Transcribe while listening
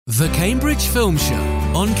The Cambridge Film Show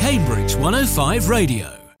on Cambridge 105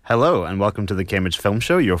 Radio. Hello and welcome to the Cambridge Film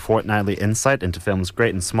Show, your fortnightly insight into films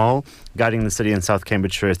great and small, guiding the city and South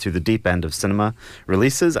Cambridgeshire through the deep end of cinema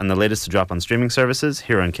releases and the latest to drop on streaming services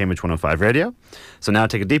here on Cambridge 105 Radio. So now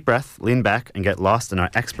take a deep breath, lean back and get lost in our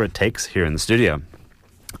expert takes here in the studio.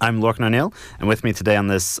 I'm Lorcan O'Neill, and with me today on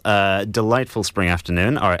this delightful spring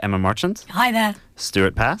afternoon are Emma Marchant. Hi there.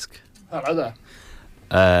 Stuart Pask. Hello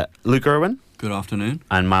there. Luke Irwin. Good afternoon.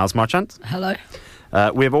 And Miles Marchant. Hello.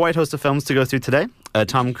 We have a wide host of films to go through today.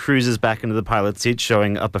 Tom Cruise is back into the pilot seat,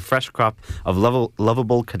 showing up a fresh crop of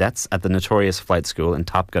lovable cadets at the notorious flight school in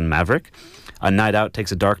Top Gun Maverick. A night out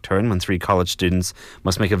takes a dark turn when three college students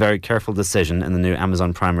must make a very careful decision in the new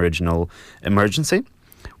Amazon Prime original Emergency.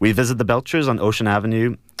 We visit the Belchers on Ocean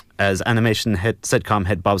Avenue as sitcom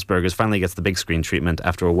hit Bob's Burgers finally gets the big screen treatment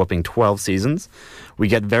after a whopping 12 seasons. We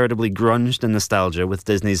get veritably grunged in nostalgia with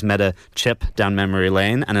Disney's meta Chip down memory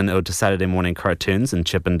lane and an ode to Saturday morning cartoons in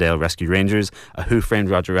Chip and Dale Rescue Rangers, a Who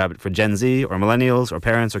Framed Roger Rabbit for Gen Z or millennials or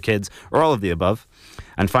parents or kids or all of the above.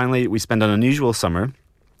 And finally, we spend an unusual summer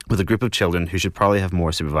with a group of children who should probably have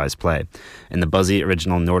more supervised play in the buzzy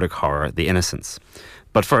original Nordic horror, The Innocents.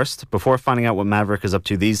 But first, before finding out what Maverick is up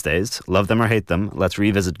to these days, love them or hate them, let's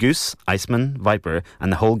revisit Goose, Iceman, Viper,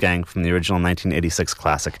 and the whole gang from the original 1986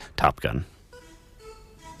 classic Top Gun.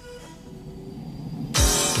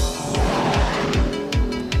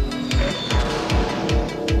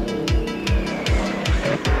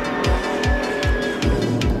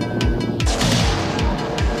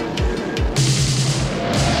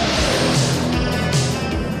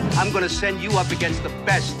 I'm going to send you up against the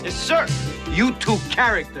best. Yes, sir. You two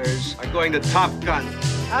characters are going to Top Gun.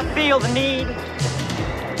 I feel the need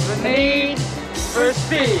for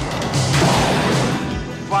speed.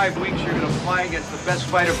 For 5 weeks, you're going to fly against the best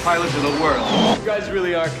fighter pilots in the world. You guys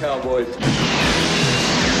really are cowboys.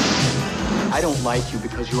 I don't like you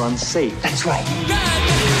because you're unsafe. That's right.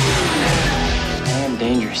 I am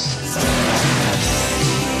dangerous.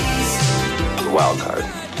 The wild card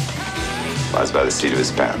lies by the seat of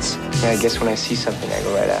his pants. Yeah, I guess when I see something, I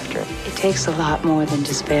go right after it. It takes a lot more than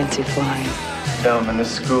just fancy flying. Film in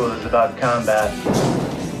this school is about combat.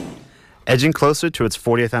 Edging closer to its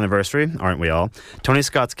 40th anniversary, aren't we all? Tony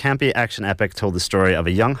Scott's campy action epic told the story of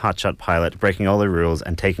a young hotshot pilot breaking all the rules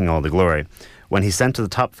and taking all the glory. When he's sent to the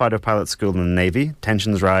top fighter pilot school in the Navy,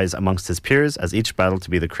 tensions rise amongst his peers as each battle to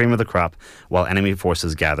be the cream of the crop while enemy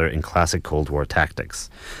forces gather in classic Cold War tactics.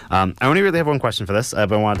 I only really have one question for this, but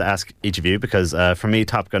I wanted to ask each of you because for me,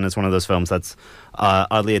 Top Gun is one of those films that's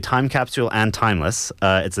oddly a time capsule and timeless.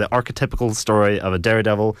 It's the archetypical story of a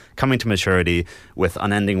daredevil coming to maturity with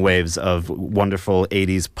unending waves of wonderful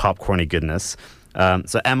 80s popcorny goodness.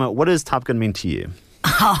 So Emma, what does Top Gun mean to you?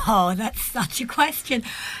 Oh, that's such a question.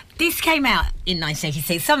 This came out in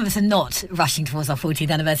 1986. Some of us are not rushing towards our 40th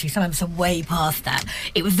anniversary. Some of us are way past that.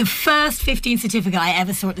 It was the first 15 certificate I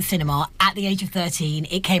ever saw at the cinema at the age of 13.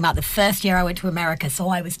 It came out the first year I went to America, so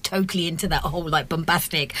I was totally into that whole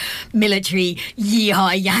bombastic military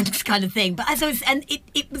yee-haw Yanks kind of thing. But as I was, and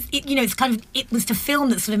it was the film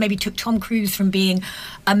that sort of maybe took Tom Cruise from being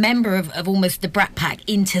a member of almost the Brat Pack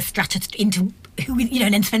into who,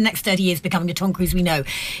 and then spend the next 30 years becoming a Tom Cruise we know.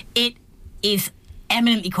 It is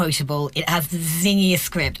eminently quotable. It has the zingiest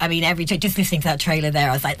script. I mean, just listening to that trailer there,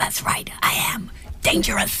 I was like, that's right, I am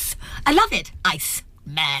dangerous. I love it. Ice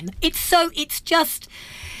Man.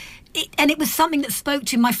 And it was something that spoke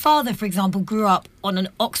to my father, for example, grew up on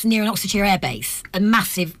near an Oxfordshire air base, a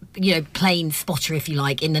massive, plane spotter, if you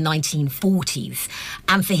like, in the 1940s.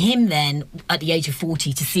 And for him then, at the age of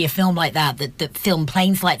 40, to see a film like that filmed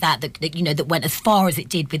planes like that went as far as it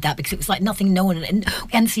did with that, because it was like nothing, we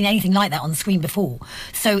hadn't seen anything like that on the screen before.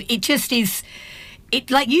 So it just is... It,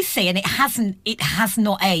 like you say, and it has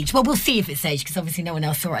not aged. Well, we'll see if it's aged, because obviously no one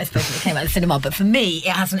else saw it, I suppose, when it came out of the cinema. But for me,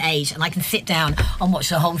 it hasn't aged, and I can sit down and watch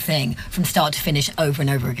the whole thing from start to finish over and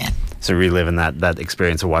over again. So reliving that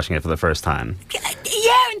experience of watching it for the first time. Yeah,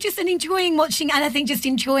 and enjoying watching, and I think just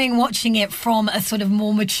enjoying watching it from a sort of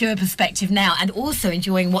more mature perspective now, and also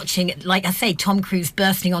enjoying watching, like I say, Tom Cruise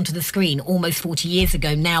bursting onto the screen almost 40 years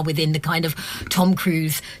ago, now within the kind of Tom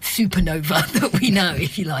Cruise supernova that we know,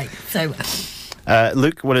 if you like. So...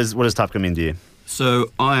 Luke, what does Top Gun mean to you?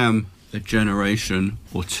 So I am a generation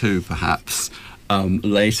or two, perhaps,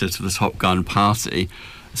 later to the Top Gun party.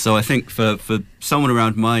 So I think for someone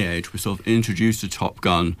around my age, we're sort of introduced to Top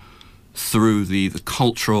Gun through the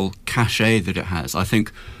cultural cachet that it has. I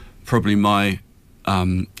think probably my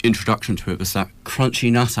introduction to it was that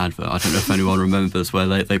Crunchy Nut advert. I don't know if anyone remembers, where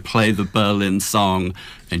they play the Berlin song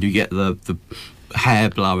and you get the hair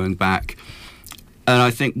blowing back. And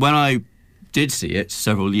I think when I did see it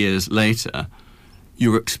several years later,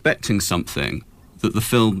 you're expecting something that the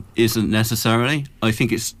film isn't necessarily. I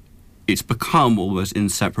think it's become almost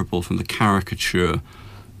inseparable from the caricature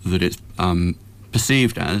that it's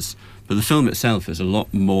perceived as, but the film itself is a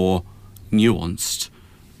lot more nuanced.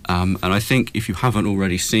 And I think if you haven't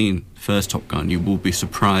already seen first Top Gun, you will be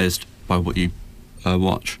surprised by what you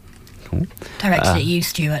watch. Cool. Directed at you,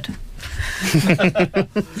 Stuart.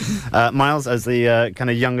 Miles, as the kind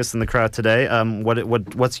of youngest in the crowd today,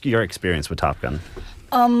 what's your experience with Top Gun?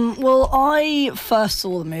 Well, I first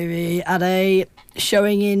saw the movie at a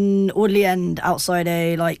showing in Audley End outside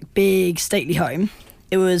a big stately home.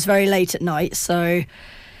 It was very late at night, so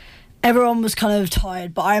everyone was kind of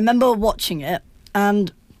tired, but I remember watching it,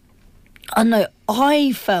 and I don't know,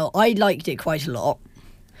 I liked it quite a lot,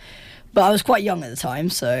 but I was quite young at the time,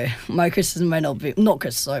 so my criticism may not be,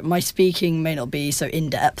 my speaking may not be so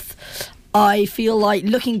in-depth. I feel like,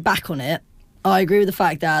 looking back on it, I agree with the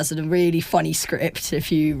fact that it has a really funny script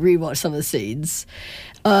if you rewatch some of the scenes.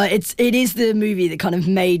 It is the movie that kind of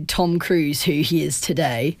made Tom Cruise who he is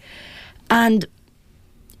today, and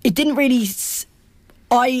it didn't really...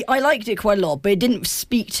 I liked it quite a lot, but it didn't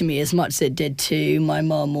speak to me as much as it did to my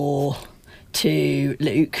mum or to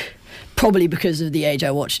Luke, probably because of the age I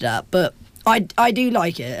watched it at. But I do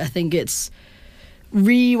like it. I think it's...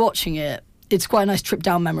 Rewatching it, it's quite a nice trip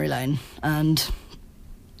down memory lane, and,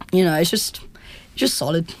 you know, it's just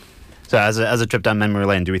solid. So as a trip down memory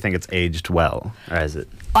lane, do we think it's aged well, or is it?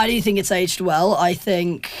 I do think it's aged well. I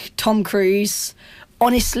think Tom Cruise...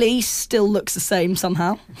 honestly, still looks the same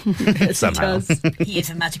somehow. Somehow. He is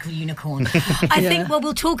a magical unicorn. I think, well,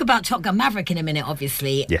 we'll talk about Top Gun Maverick in a minute,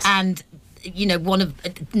 obviously. Yes. And, you know,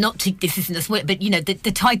 this isn't a swear, but, you know, they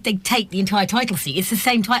take the entire title seat. It's the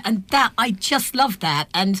same title. And that, I just love that.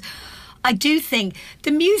 And I do think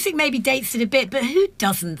the music maybe dates it a bit, but who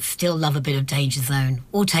doesn't still love a bit of Danger Zone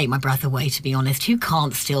or Take My Breath Away, to be honest? Who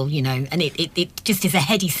can't still, you know, and it just is a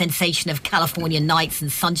heady sensation of California nights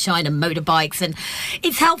and sunshine and motorbikes. And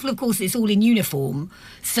it's helpful, of course, it's all in uniform.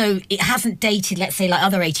 So it hasn't dated, let's say, like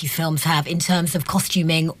other 80s films have in terms of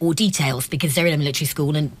costuming or details, because they're in a military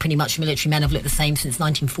school and pretty much military men have looked the same since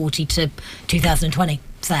 1940 to 2020.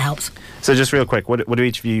 So that helps. So just real quick, what were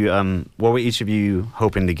each of you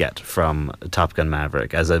hoping to get from Top Gun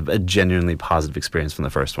Maverick as a genuinely positive experience from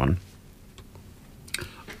the first one?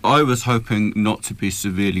 I was hoping not to be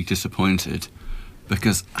severely disappointed,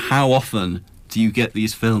 because how often do you get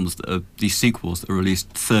these films these sequels that are released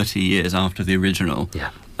 30 years after the original,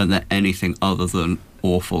 and they're anything other than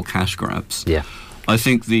awful cash grabs? Yeah. I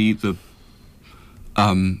think the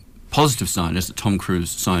positive sign is that Tom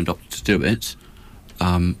Cruise signed up to do it.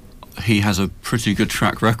 He has a pretty good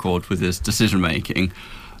track record with his decision-making.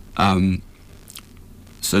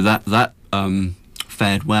 So that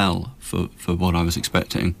fared well for what I was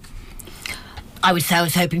expecting. I would say I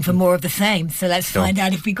was hoping for more of the same, so let's find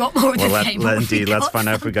out if we got more of the same. Let's find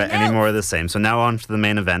out if we got any more of the same. So now on to the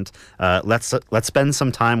main event. Let's spend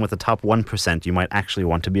some time with the top 1% you might actually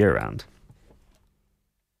want to be around.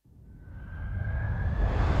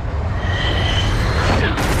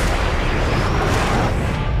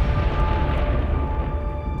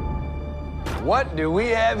 What do we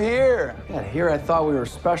have here? Yeah, here I thought we were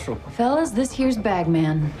special. Fellas, this here's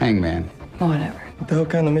Bagman. Hangman. Whatever. What the hell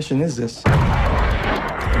kind of mission is this?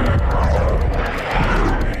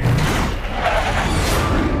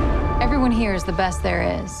 Everyone here is the best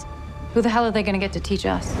there is. Who the hell are they going to get to teach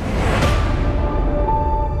us?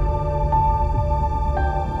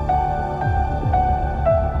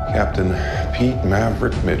 Captain Pete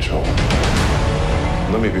Maverick Mitchell.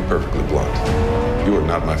 Let me be perfectly blunt. You are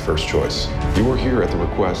not my first choice. You are here at the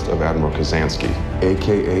request of Admiral Kazansky,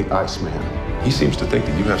 a.k.a. Iceman. He seems to think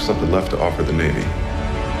that you have something left to offer the Navy.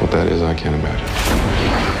 What that is, I can't imagine.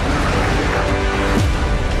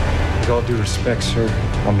 With all due respect, sir,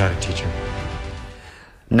 I'm not a teacher.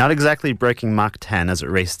 Not exactly breaking Mach 10 as it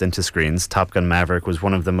raced into screens, Top Gun Maverick was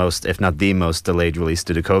one of the most, if not the most, delayed release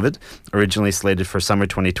due to COVID. Originally slated for summer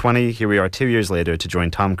 2020, here we are 2 years later to join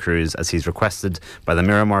Tom Cruise as he's requested by the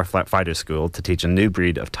Miramar Fighter School to teach a new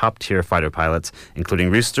breed of top-tier fighter pilots, including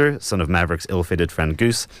Rooster, son of Maverick's ill-fated friend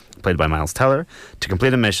Goose, played by Miles Teller, to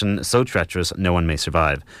complete a mission so treacherous no one may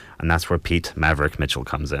survive. And that's where Pete Maverick Mitchell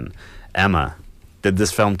comes in. Emma, did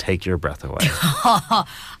this film take your breath away?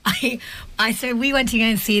 So we went to go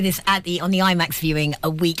and see this on the IMAX viewing a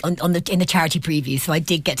week in the charity preview. So I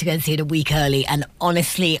did get to go and see it a week early, and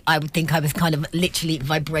honestly, I would think I was kind of literally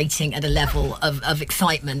vibrating at a level of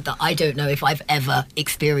excitement that I don't know if I've ever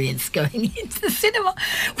experienced going into the cinema,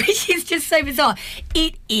 which is just so bizarre.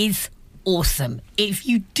 It is awesome. If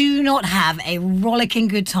you do not have a rollicking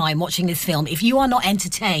good time watching this film, if you are not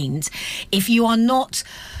entertained, if you are not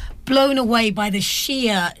blown away by the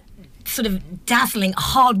sheer sort of dazzling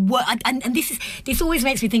hard work, and this always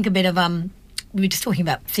makes me think a bit of we were just talking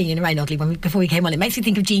about Singing in the Rain, oddly, before we came on. It makes me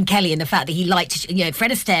think of Gene Kelly and the fact that he liked,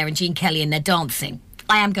 Fred Astaire and Gene Kelly and their dancing.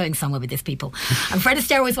 I am going somewhere with this, people. And Fred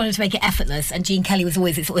Astaire always wanted to make it effortless, and Gene Kelly was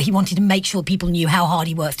always, he wanted to make sure people knew how hard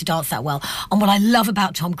he works to dance that well. And what I love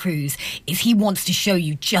about Tom Cruise is he wants to show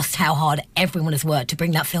you just how hard everyone has worked to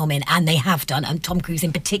bring that film in, and they have done, and Tom Cruise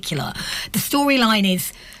in particular. The storyline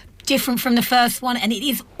is different from the first one, and it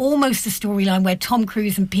is almost a storyline where Tom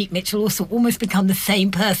Cruise and Pete Mitchell also almost become the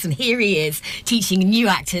same person. Here he is teaching new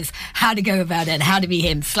actors how to go about it and how to be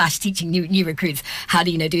him, / teaching new recruits how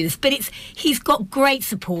to do this. But he's got great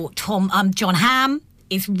support. John Hamm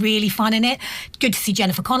is really fun in it. Good to see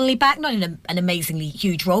Jennifer Connelly back, not in an amazingly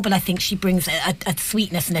huge role, but I think she brings a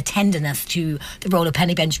sweetness and a tenderness to the role of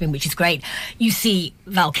Penny Benjamin, which is great. You see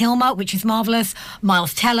Val Kilmer, which is marvellous.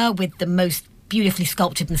 Miles Teller with the most beautifully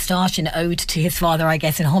sculpted moustache, an ode to his father, I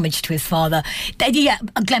guess, in homage to his father.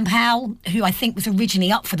 Glenn Powell, who I think was originally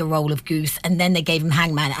up for the role of Goose, and then they gave him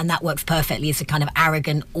Hangman, and that works perfectly as a kind of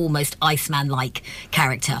arrogant, almost Iceman-like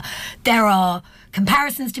character. There are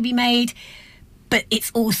comparisons to be made, but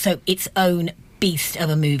it's also its own beast of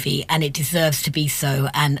a movie, and it deserves to be so.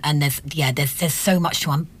 And there's so much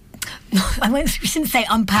to we shouldn't say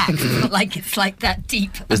unpack. It's like that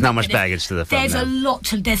deep. There's not much baggage to the film.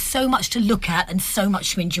 There's so much to look at and so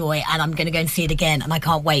much to enjoy, and I'm going to go and see it again, and I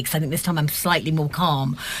can't wait, because I think this time I'm slightly more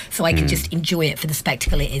calm, so I can just enjoy it for the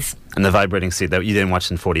spectacle it is. And the vibrating seat that you didn't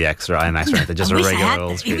watch in 40X or IMAX or anything, just a regular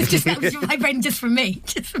old screen. It was vibrating just for me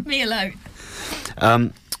alone.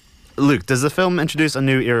 Luke, does the film introduce a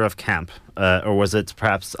new era of camp, or was it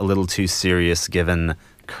perhaps a little too serious given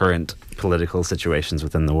current political situations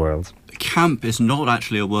within the world? Camp is not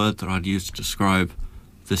actually a word that I'd use to describe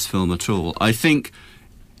this film at all. I think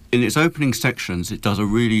in its opening sections it does a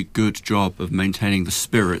really good job of maintaining the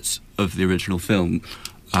spirits of the original film.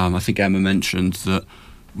 I think Emma mentioned that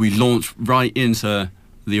we launched right into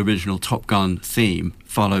the original Top Gun theme,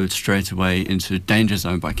 followed straight away into Danger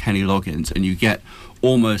Zone by Kenny Loggins, and you get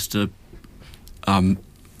almost a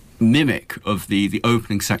mimic of the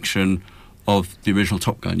opening section of the original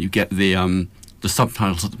Top Gun. You get the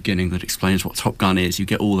subtitles at the beginning that explains what Top Gun is. You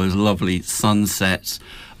get all those lovely sunset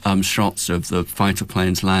shots of the fighter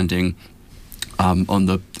planes landing on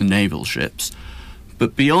the naval ships.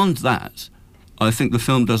 But beyond that, I think the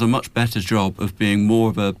film does a much better job of being more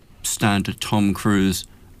of a standard Tom Cruise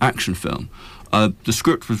action film. The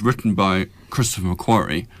script was written by Christopher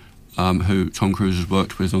McQuarrie, who Tom Cruise has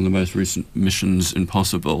worked with on the most recent Missions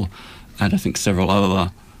Impossible, and I think several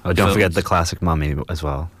other. Oh, don't forget the classic Mummy as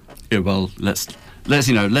well. Yeah, well, let's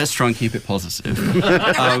try and keep it positive.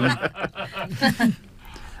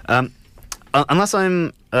 Unless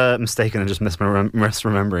I'm mistaken and just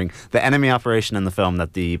misremembering, the enemy operation in the film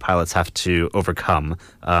that the pilots have to overcome,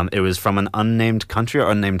 it was from an unnamed country or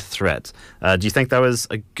unnamed threat. Do you think that was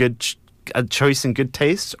a choice in good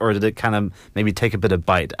taste, or did it kind of maybe take a bit of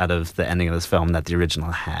bite out of the ending of this film that the original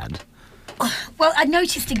had? Well, I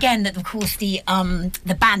noticed again that, of course, the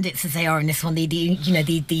bandits, as they are in this one,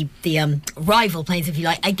 the rival planes, if you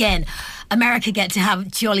like. Again, America get to have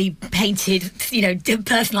jolly painted,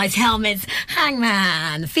 personalised helmets.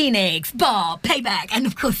 Hangman, Phoenix, Bob, Payback, and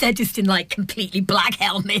of course they're just in completely black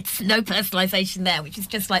helmets. No personalisation there, which is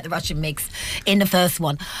just like the Russian MiGs in the first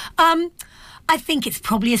one. I think it's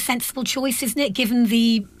probably a sensible choice, isn't it, given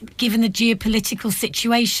the geopolitical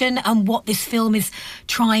situation and what this film is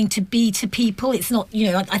trying to be to people. It's not,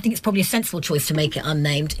 I think it's probably a sensible choice to make it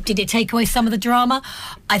unnamed. Did it take away some of the drama?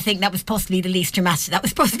 I think that was possibly the least dramatic. That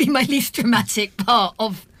was possibly my least dramatic part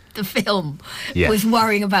of the film. Yeah. Was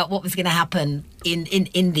worrying about what was going to happen in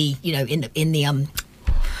the.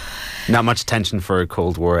 Not much tension for a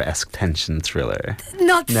Cold War-esque tension thriller.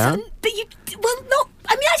 Not, no? But not.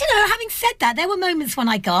 I mean, I don't know. Having said that, there were moments when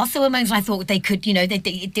I gasped. There were moments when I thought they could,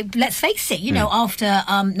 let's face it, after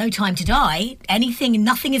No Time to Die,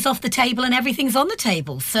 nothing is off the table and everything's on the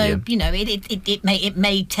table. So, it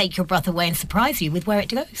may take your breath away and surprise you with where it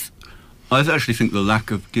goes. I actually think the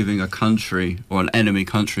lack of giving a country or an enemy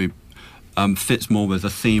country fits more with the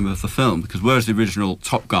theme of the film, because whereas the original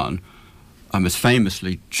Top Gun was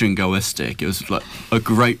famously jingoistic, it was like a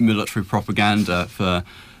great military propaganda for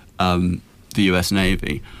the US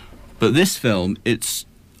Navy. But this film,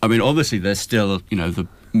 obviously there's still, the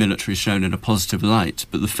military shown in a positive light,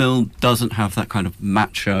 but the film doesn't have that kind of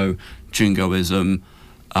macho jingoism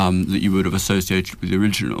that you would have associated with the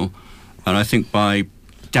original. And I think by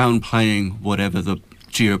downplaying whatever the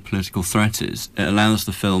geopolitical threat is. It allows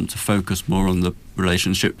the film to focus more on the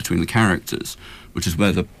relationship between the characters, which is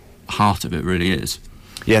where the heart of it really is.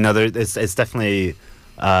 Yeah, no, it's definitely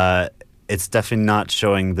not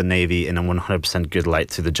showing the Navy in a 100% good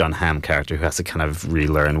light through the John Hamm character, who has to kind of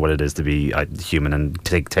relearn what it is to be human and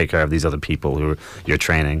take care of these other people who you're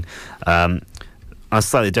training. On a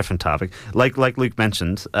slightly different topic, like Luke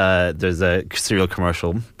mentioned, there's a cereal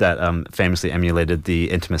commercial that famously emulated the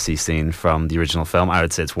intimacy scene from the original film. I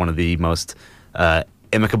would say it's one of the most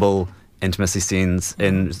amicable intimacy scenes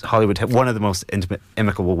in Hollywood, one of the most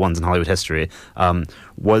amicable ones in Hollywood history.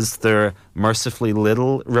 Was there mercifully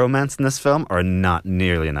little romance in this film, or not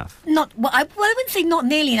nearly enough? I wouldn't say not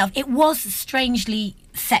nearly enough. It was strangely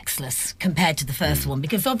sexless compared to the first one,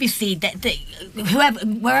 because obviously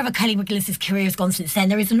wherever Kelly McGillis's career has gone since then,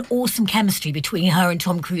 there is an awesome chemistry between her and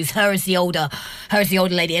Tom Cruise. Her as the older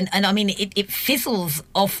lady, and I mean it fizzles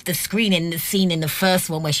off the screen in the scene in the first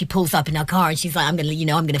one where she pulls up in her car and she's like, I'm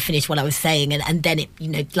gonna finish what I was saying, and then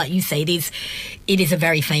it, like you say, it is a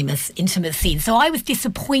very famous intimate scene. So I was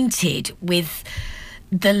disappointed with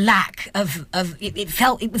the lack of I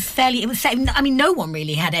mean, no one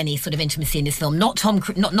really had any sort of intimacy in this film. Not Tom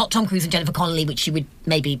Cruise and Jennifer Connelly, which you would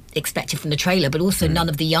maybe expect it from the trailer, but also none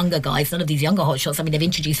of the younger guys, none of these younger hotshots. I mean, they've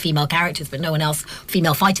introduced female characters, but no one else,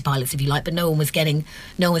 female fighter pilots, if you like, but no one was getting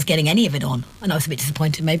any of it on, and I was a bit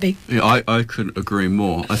disappointed, maybe. Yeah, I couldn't agree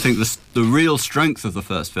more. I think the real strength of the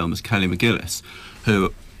first film is Kelly McGillis,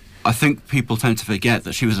 who I think people tend to forget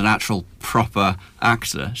that she was an actual proper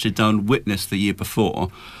actor. She'd done Witness the year before,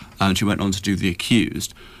 and she went on to do The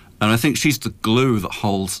Accused. And I think she's the glue that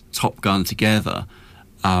holds Top Gun together.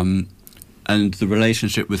 And the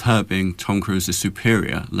relationship with her being Tom Cruise's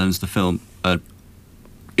superior lends the film an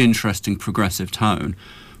interesting progressive tone.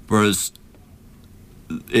 Whereas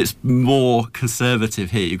it's more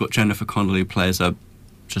conservative here. You've got Jennifer Connelly who plays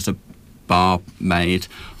just a barmaid.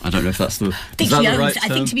 I don't know if that's the. I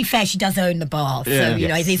think to be fair, she does own the bar, so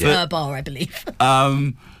it is her bar, I believe.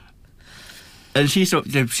 And she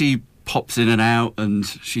sort of, she pops in and out, and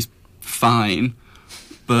she's fine.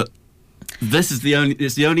 But it's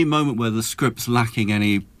the only moment where the script's lacking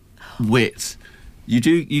any wit. You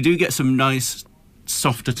do get some nice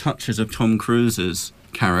softer touches of Tom Cruise's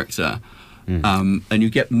character, and you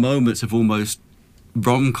get moments of almost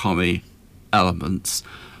rom-com-y elements.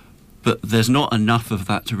 But there's not enough of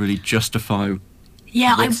that to really justify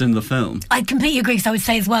what's in the film. I completely agree, because I would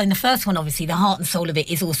say as well, in the first one, obviously, the heart and soul of it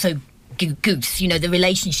is also Goose. The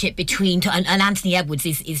relationship between... And Anthony Edwards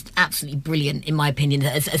is absolutely brilliant, in my opinion,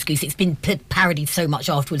 as Goose. It's been parodied so much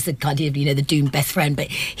afterwards, the kind of, the doomed best friend,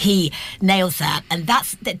 but he nails that. And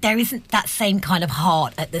there isn't that same kind of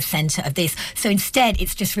heart at the centre of this. So instead,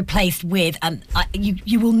 it's just replaced with...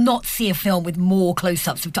 you will not see a film with more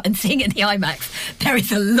close-ups of... And seeing it in the IMAX, there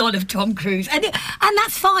is a lot of Tom Cruise. And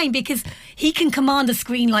that's fine, because he can command a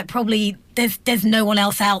screen like probably... There's no one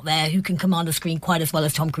else out there who can command the screen quite as well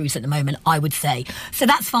as Tom Cruise at the moment, I would say. So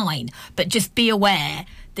that's fine. But just be aware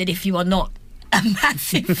that if you are not a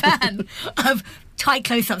massive fan of tight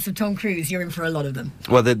close-ups of Tom Cruise, you're in for a lot of them.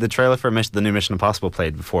 Well, the trailer for the new Mission Impossible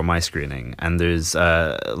played before my screening, and there's,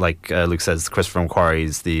 like Luke says, Christopher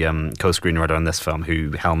McQuarrie's the co-screenwriter on this film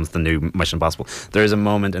who helms the new Mission Impossible. There is a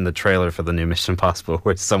moment in the trailer for the new Mission Impossible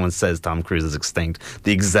where someone says Tom Cruise is extinct.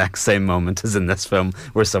 The exact same moment as in this film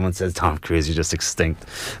where someone says, Tom Cruise, you're just extinct.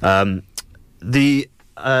 Talking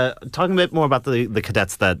a bit more about the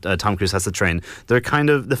cadets that Tom Cruise has to train,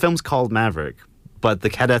 the film's called Maverick, but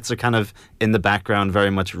the cadets are kind of in the background,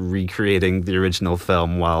 very much recreating the original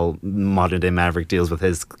film, while modern day Maverick deals with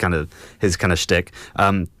his kind of shtick.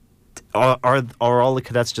 Are all the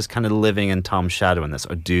cadets just kind of living in Tom's shadow in this,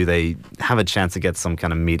 or do they have a chance to get some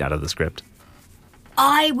kind of meat out of the script?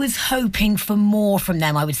 I was hoping for more from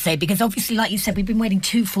them, I would say, because obviously, like you said, we've been waiting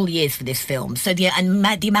 2 full years for this film. So the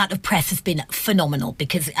amount of press has been phenomenal,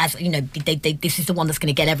 because, as you know, this is the one that's going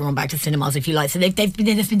to get everyone back to cinemas, if you like. So there's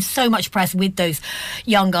been so much press with those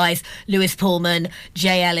young guys: Lewis Pullman,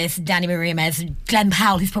 Jay Ellis, Danny Mariamez, Glenn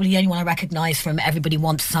Powell, who's probably the only one I recognise from Everybody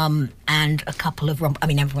Wants Some, and a couple of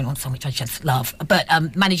Everyone Wants Some, which I just love, but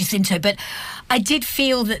Manny Jacinto. But I did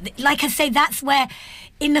feel that, like I say, that's where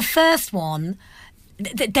in the first one.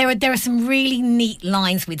 There are some really neat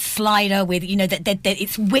lines with Slider, with that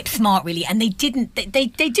it's whip smart really, and they do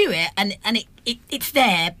it, and it's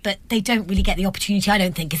there, but they don't really get the opportunity, I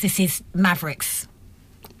don't think, because this is Maverick's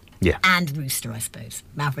and Rooster, I suppose,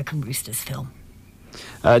 Maverick and Rooster's film.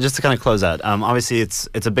 Just to kind of close out, obviously it's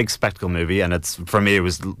a big spectacle movie, and for me it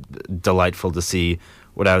was delightful to see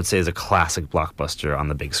what I would say is a classic blockbuster on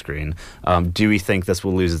the big screen. Do we think this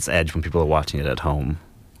will lose its edge when people are watching it at home?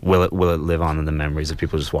 will it live on in the memories of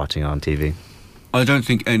people just watching it on TV? I don't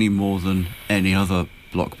think any more than any other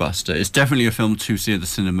blockbuster. It's definitely a film to see at the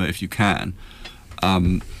cinema if you can.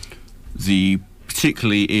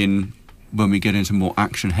 Particularly in when we get into more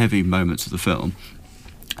action-heavy moments of the film,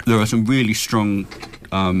 there are some really strong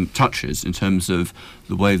touches in terms of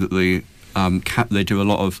the way that they do a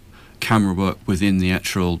lot of camera work within the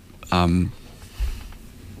actual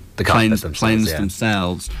the planes themselves,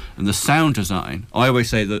 themselves, and the sound design. I always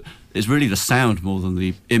say that it's really the sound more than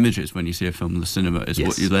the images when you see a film in the cinema is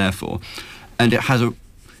what you're there for, and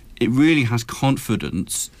it really has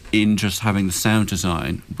confidence in just having the sound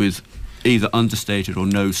design with either understated or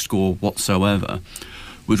no score whatsoever,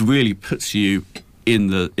 which really puts you in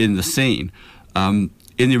the scene. In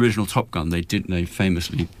the original Top Gun, they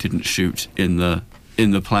famously didn't shoot in the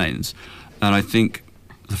planes, and I think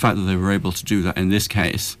the fact that they were able to do that in this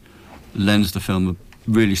case lends the film a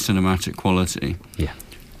really cinematic quality.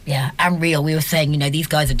 Yeah, and real. We were saying, these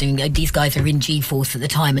guys are in G-Force at the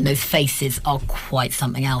time, and those faces are quite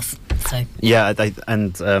something else. So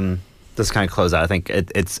just kind of close out. I think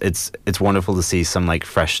it's wonderful to see some like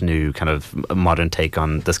fresh, new kind of modern take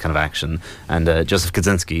on this kind of action. And Joseph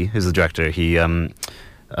Kosinski, who's the director, he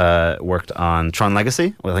worked on Tron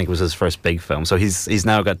Legacy. Well, I think it was his first big film. So he's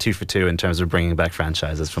now got 2 for 2 in terms of bringing back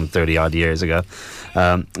franchises from 30 odd years ago.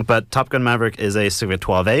 But Top Gun Maverick is a Super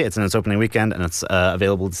 12A. It's in its opening weekend, and it's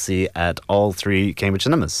available to see at all 3 Cambridge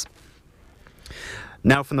cinemas.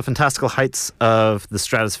 Now, from the fantastical heights of the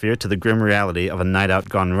stratosphere to the grim reality of a night out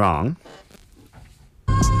gone wrong.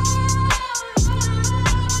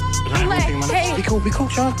 Hey. Be cool,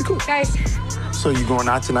 Sean. Be cool. Guys. So you going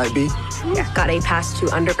out tonight, B? Yeah, got a pass to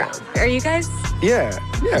Underground. Are you guys? Yeah.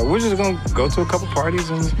 We're just gonna go to a couple parties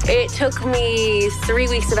and. It took me 3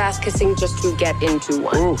 weeks of ass kissing just to get into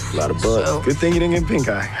one. Oof, a lot of buzz. So. Good thing you didn't get pink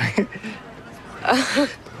eye.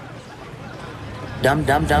 Dum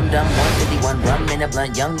dum dum dum 151 rum in a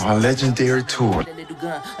blunt young. Our legendary tour.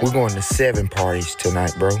 We're going to 7 parties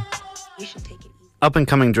tonight, bro. You should take it.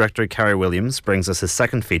 Up-and-coming director Cary Williams brings us his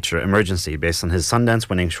second feature, Emergency, based on his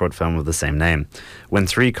Sundance-winning short film of the same name. When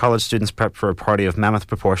 3 college students prep for a party of mammoth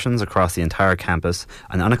proportions across the entire campus,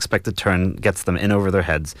 an unexpected turn gets them in over their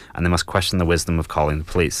heads, and they must question the wisdom of calling the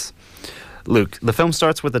police. Luke, the film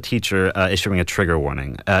starts with a teacher issuing a trigger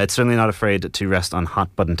warning. It's certainly not afraid to rest on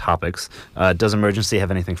hot-button topics. Does Emergency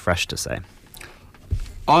have anything fresh to say?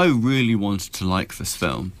 I really wanted to like this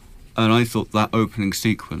film, and I thought that opening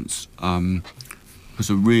sequence was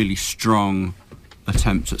a really strong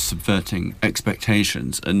attempt at subverting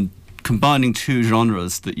expectations and combining 2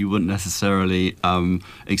 genres that you wouldn't necessarily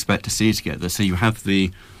expect to see together. So you have the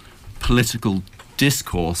political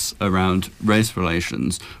discourse around race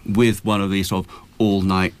relations with one of these sort of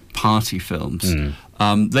all-night party films.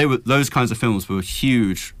 Those kinds of films were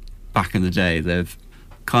huge back in the day. They've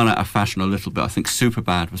kind of out of fashion a little bit. I think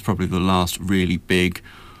Superbad was probably the last really big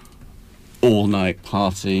all-night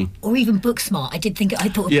party. Or even Booksmart. I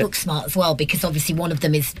thought of Booksmart as well, because obviously one of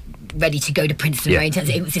them is ready to go to Princeton. Right?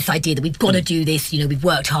 It was this idea that we've got to do this, we've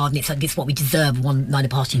worked hard, and it's like, this is what we deserve, one night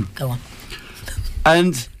of party. Go on.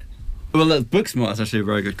 And, well, Booksmart is actually a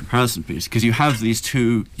very good comparison piece, because you have these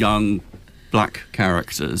 2 young black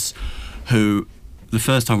characters who, the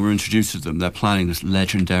first time we're introduced to them, they're planning this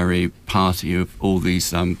legendary party of all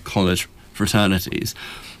these college fraternities.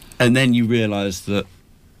 And then you realise that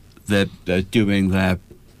they're doing their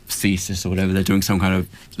thesis or whatever. They're doing some kind of.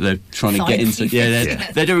 They're trying to get into.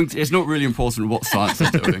 They're doing. It's not really important what science they're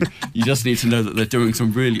doing. You just need to know that they're doing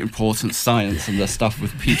some really important science, and they're stuffed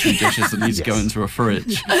with petri dishes that need to go into a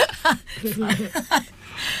fridge.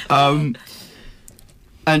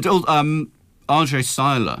 R.J.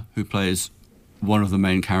 Seiler, who plays one of the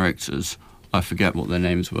main characters, I forget what their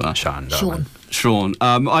names were. Sean.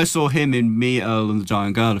 I saw him in Me, Earl and the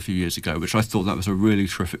Dying Girl a few years ago, which I thought that was a really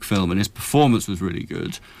terrific film, and his performance was really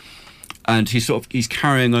good. And he's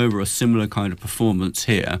carrying over a similar kind of performance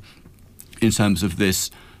here, in terms of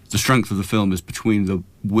this. The strength of the film is between the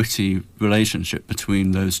witty relationship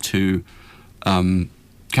between those 2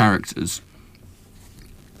 characters.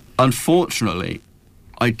 Unfortunately,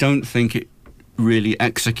 I don't think it really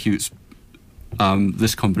executes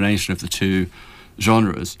this combination of the 2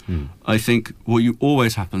 genres. I think what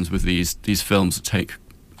always happens with these films that take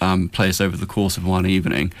place over the course of one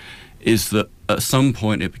evening is that at some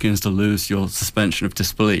point it begins to lose your suspension of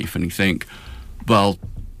disbelief, and you think, well,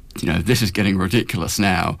 this is getting ridiculous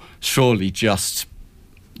now. Surely just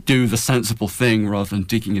do the sensible thing rather than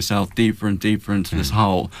digging yourself deeper and deeper into this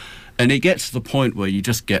hole. And it gets to the point where you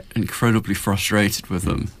just get incredibly frustrated with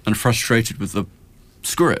them and frustrated with the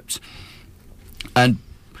script. And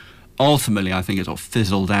ultimately, I think it sort of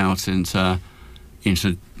fizzled out into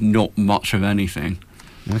not much of anything.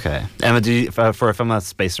 Okay, Emma, for a film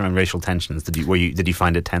that's based around racial tensions, did you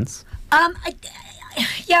find it tense?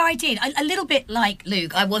 Yeah, I did. A little bit like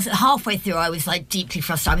Luke. I was halfway through. I was like deeply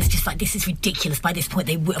frustrated. I was just like, "This is ridiculous." By this point,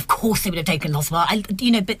 of course, they would have taken Oswald.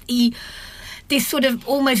 But this sort of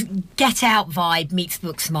almost Get Out vibe meets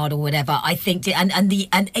Booksmart or whatever. I think,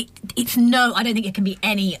 it's no. I don't think it can be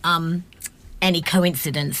any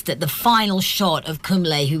coincidence that the final shot of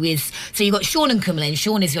Kumle, who is... So you've got Sean and Kumle, and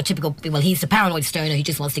Sean is your typical... Well, he's the paranoid stoner who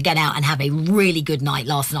just wants to get out and have a really good night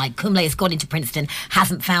last night. Kumle has gone into Princeton,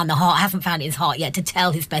 hasn't found it in his heart yet to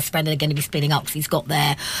tell his best friend they're going to be splitting up because he's got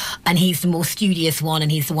there. And he's the more studious one,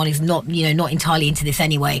 and he's the one who's not entirely into this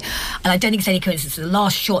anyway. And I don't think it's any coincidence. The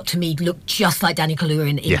last shot, to me, looked just like Daniel Kaluuya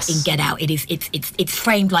in Get Out. It's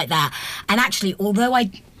framed like that. And actually, although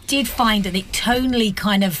I did find that it tonally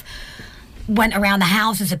kind of went around the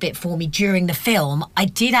houses a bit for me during the film, I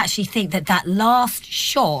did actually think that last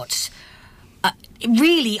shot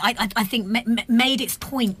really, I think, made its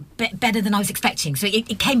point better than I was expecting. So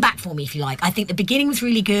it came back for me, if you like. I think the beginning was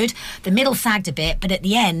really good, the middle sagged a bit, but at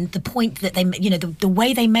the end, the point that they, the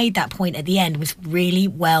way they made that point at the end was really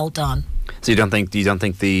well done. So you don't think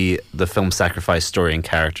the film sacrificed story and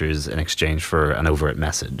characters in exchange for an overt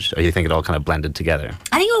message? Or you think it all kind of blended together?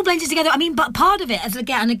 I think it all blended together. I mean, but part of it,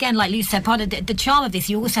 again, like Lou said, part of the charm of this,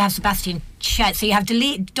 you also have Sebastian Chet. So you have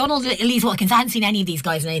Donald Elise Watkins. I haven't seen any of these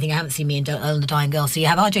guys in anything. I haven't seen Me and the Dying Girl. So you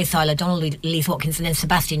have RJ Cyler, Donald Elise Watkins, and then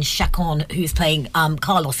Sebastian Chacon, who's playing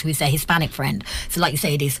Carlos, who's their Hispanic friend. So like you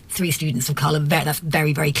say, it is 3 students of colour. That's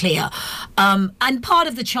very, very clear. And part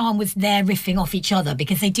of the charm was their riffing off each other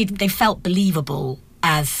because they felt believable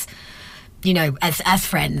as as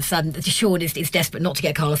friends. Sean is desperate not to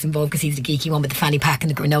get Carlos involved because he's the geeky one with the fanny pack and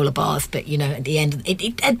the granola bars. But at the end,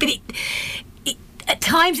 at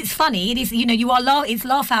times it's funny. It is it's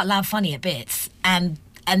laugh out loud funny at bits, and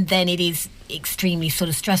then it is extremely sort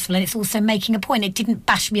of stressful, and it's also making a point. It didn't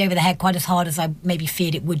bash me over the head quite as hard as I maybe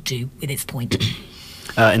feared it would do with its point.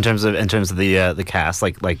 In terms of the cast,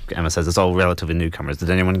 like Emma says, it's all relatively newcomers.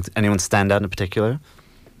 Did anyone stand out in particular?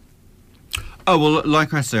 Oh, well,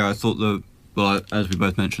 like I say, I thought as we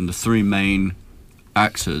both mentioned, the 3 main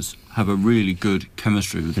actors have a really good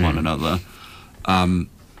chemistry with one another.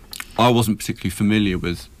 I wasn't particularly familiar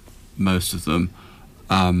with most of them.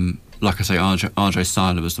 Like I say, RJ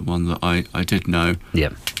Cyler was the one that I did know.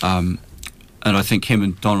 Yeah. And I think him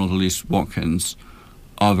and Donald Elise Watkins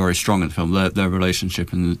are very strong in the film. Their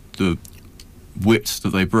relationship and the wit that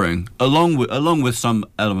they bring, along with some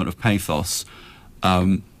element of pathos,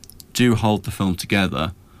 do hold the film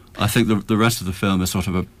together. I think the rest of the film is sort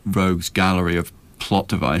of a rogues gallery of plot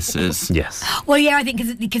devices. Yes. Well, yeah, I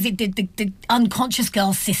think because the unconscious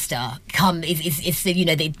girl's sister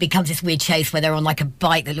it becomes this weird chase where they're on like a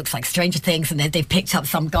bike that looks like Stranger Things, and they've picked up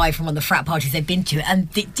some guy from one of the frat parties they've been to,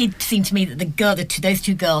 and it did seem to me that those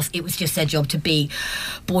 2 girls, it was just their job to be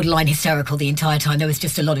borderline hysterical the entire time. There was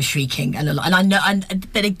just a lot of shrieking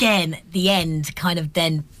but again, the end kind of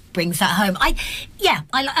then brings that home. I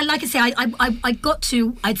got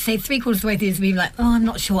to, I'd say 3/4 of the way through this movie, like, oh, I'm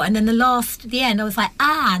not sure. And then the end, I was like,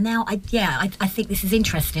 now I think this is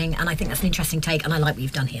interesting, and I think that's an interesting take, and I like what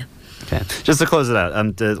you've done here. Okay, just to close it out,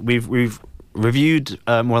 we've reviewed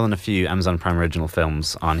more than a few Amazon Prime original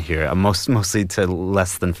films on here, mostly to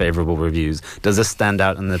less than favourable reviews. Does this stand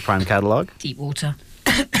out in the Prime catalogue? Deepwater.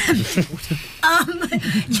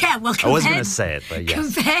 Yeah, well, I wasn't going to say it, but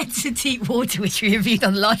yes. Compared to Deepwater, which we reviewed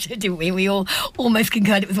on the last show, didn't we? We all almost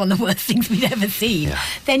concurred it was one of the worst things we'd ever seen. Yeah.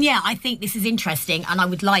 Then, I think this is interesting, and I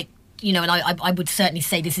would like, and I would certainly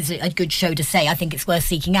say this is a good show to say. I think it's worth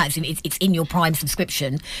seeking out. It's in your Prime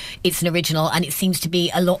subscription. It's an original, and it seems to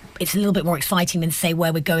be it's a little bit more exciting than, say,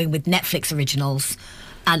 where we're going with Netflix originals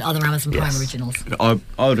and other Amazon Prime originals. I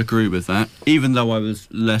would agree with that. Even though I was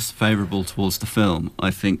less favourable towards the film,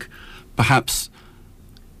 I think perhaps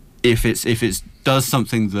if it does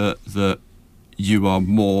something that you are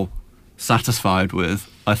more satisfied with,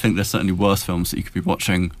 I think there's certainly worse films that you could be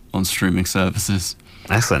watching on streaming services.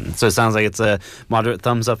 Excellent. So it sounds like it's a moderate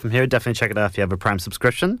thumbs up from here. Definitely check it out if you have a Prime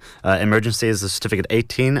subscription. Emergency is a certificate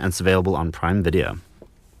 18 and it's available on Prime Video.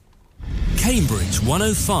 Cambridge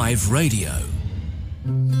 105 Radio.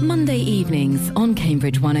 Monday evenings on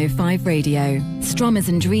Cambridge 105 Radio. Strummers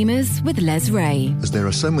and Dreamers with Les Ray. As there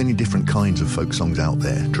are so many different kinds of folk songs out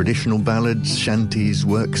there. Traditional ballads, shanties,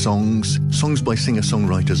 work songs, songs by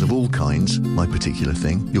singer-songwriters of all kinds, my particular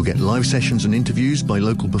thing. You'll get live sessions and interviews by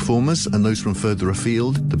local performers and those from further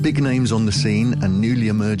afield, the big names on the scene and newly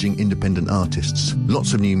emerging independent artists.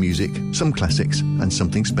 Lots of new music, some classics and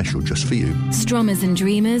something special just for you. Strummers and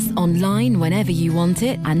Dreamers online whenever you want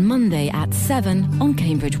it, and Monday at 7 on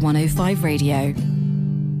Cambridge 105 Radio.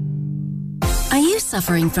 Are you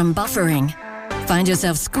suffering from buffering? Find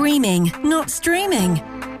yourself screaming, not streaming?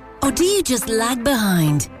 Or do you just lag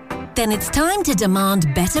behind? Then it's time to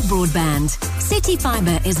demand better broadband. City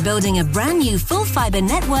Fibre is building a brand new full fibre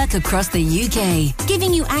network across the UK,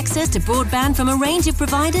 giving you access to broadband from a range of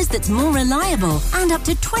providers that's more reliable and up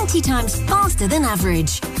to 20 times faster than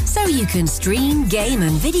average. So you can stream, game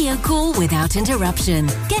and video call without interruption.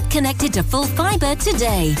 Get connected to full fibre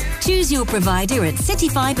today. Choose your provider at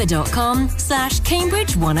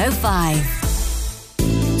cityfibre.com/Cambridge 105.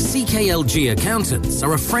 CKLG Accountants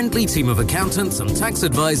are a friendly team of accountants and tax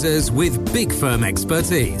advisors with big firm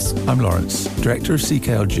expertise. I'm Lawrence, Director of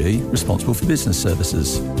CKLG, responsible for business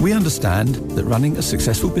services. We understand that running a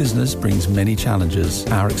successful business brings many challenges.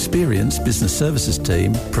 Our experienced business services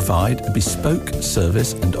team provide a bespoke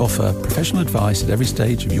service and offer professional advice at every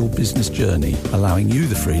stage of your business journey, allowing you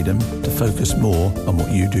the freedom to focus more on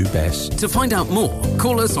what you do best. To find out more,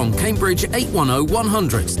 call us on Cambridge 810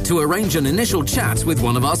 100 to arrange an initial chat with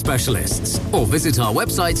one of our specialists, or visit our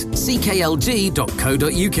website cklg.co.uk.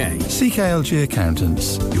 CKLG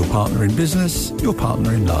Accountants, your partner in business, your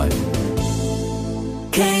partner in life.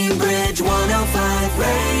 Cambridge 105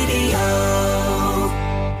 Radio.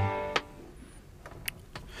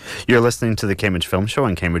 You're listening to the Cambridge Film Show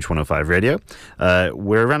on Cambridge 105 Radio.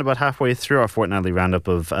 We're around about halfway through our fortnightly roundup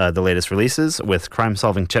of the latest releases, with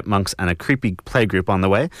crime-solving chipmunks and a creepy playgroup on the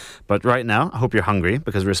way. But right now, I hope you're hungry,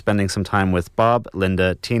 because we're spending some time with Bob,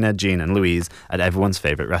 Linda, Tina, Jean, and Louise at everyone's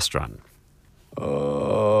favourite restaurant.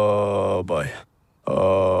 Oh, boy.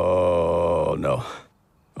 Oh, no.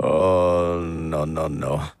 Oh, no, no,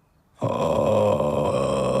 no. Oh,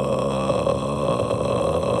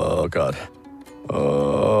 God.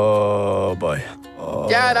 Oh, boy. Oh.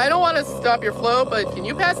 Dad, I don't want to stop your flow, but can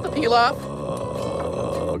you pass the peel off?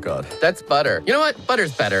 Oh, God. That's butter. You know what?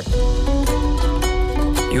 Butter's better.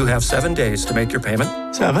 You have 7 days to make your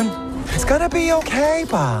payment. 7? It's gonna be okay,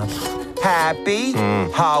 Bob. Happy,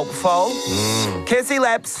 hopeful, kissy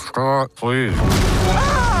lips. Stop, please.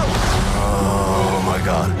 Oh, my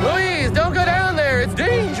God. Louise, don't go down there. It's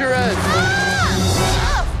dangerous.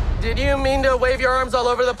 Did you mean to wave your arms all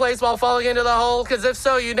over the place while falling into the hole? Because if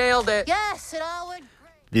so, you nailed it. Yes, it all would.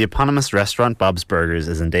 The eponymous restaurant Bob's Burgers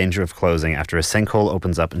is in danger of closing after a sinkhole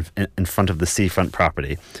opens up in front of the seafront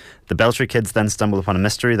property. The Beltry kids then stumble upon a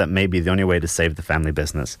mystery that may be the only way to save the family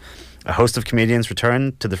business. A host of comedians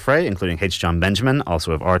return to the fray, including H. John Benjamin,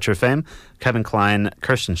 also of Archer fame, Kevin Kline,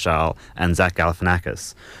 Kirsten Schall, and Zach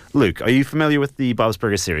Galifianakis. Luke, are you familiar with the Bob's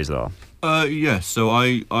Burgers series at all? Yes, so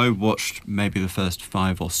I watched maybe the first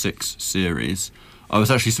 5 or 6 series. I was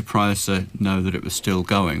actually surprised to know that it was still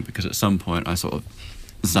going, because at some point I sort of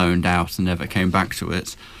zoned out and never came back to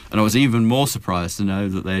it. And I was even more surprised to know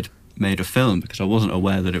that they'd made a film, because I wasn't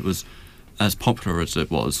aware that it was as popular as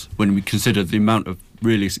it was when we considered the amount of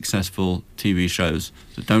really successful TV shows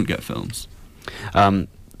that don't get films.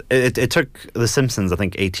 It took The Simpsons, I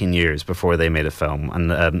think, 18 years before they made a film.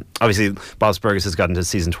 And obviously, Bob's Burgers has gotten to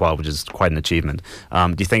season 12, which is quite an achievement.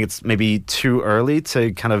 Do you think it's maybe too early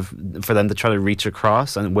to for them to try to reach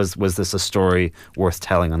across? And was this a story worth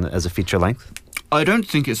telling as a feature length? I don't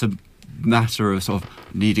think it's a matter of sort of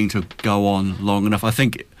needing to go on long enough.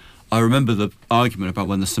 I remember the argument about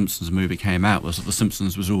when The Simpsons movie came out was that The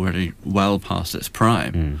Simpsons was already well past its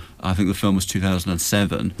prime. I think the film was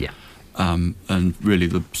 2007. Yeah. And really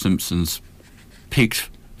The Simpsons peaked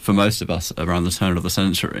for most of us around the turn of the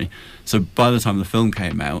century. So by the time the film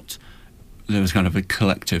came out, there was kind of a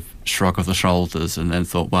collective shrug of the shoulders, and then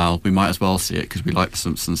thought, well, we might as well see it because we liked The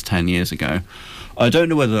Simpsons 10 years ago. I don't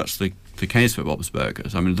know whether that's the case for Bob's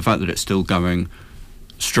Burgers. I mean, the fact that it's still going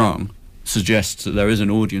strong suggests that there is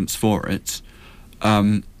an audience for it.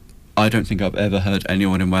 I don't think I've ever heard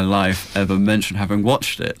anyone in my life ever mention having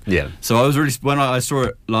watched it. Yeah. So I was really, when I saw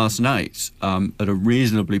it last night at a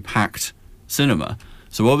reasonably packed cinema.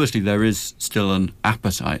 So obviously there is still an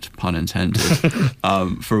appetite, pun intended,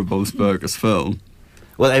 for a Bob's Burgers film.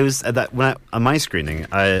 Well, it was on my screening,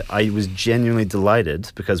 I was genuinely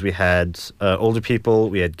delighted because we had older people,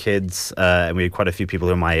 we had kids, and we had quite a few people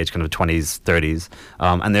who are my age, kind of 20s, 30s,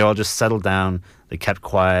 and they all just settled down. They kept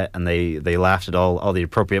quiet and they laughed at all the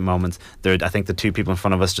appropriate moments. I think the two people in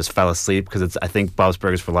front of us just fell asleep because I think Bob's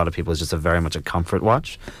Burgers for a lot of people is just very much a comfort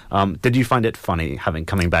watch. Did you find it funny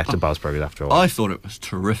coming back to Bob's Burgers after a while? I thought it was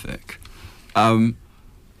terrific.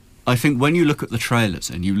 I think when you look at the trailers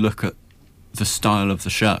and you look at the style of the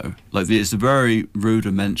show, like it's a very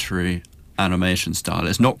rudimentary animation style.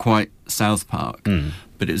 It's not quite South Park,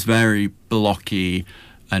 but it's very blocky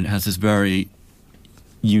and it has this very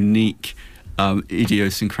unique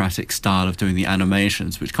idiosyncratic style of doing the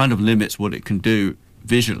animations, which kind of limits what it can do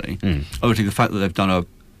visually. Obviously, the fact that they've done a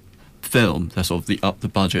film, they're sort of up the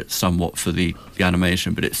budget somewhat for the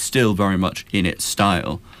animation, but it's still very much in its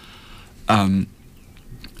style. And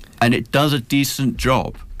it does a decent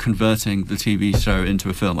job converting the TV show into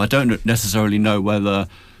a film. I don't necessarily know whether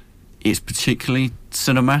it's particularly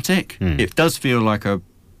cinematic. It does feel like a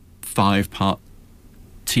 5-part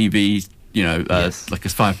TV, like a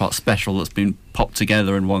 5-part special that's been popped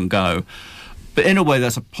together in one go. But in a way,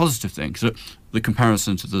 that's a positive thing. So the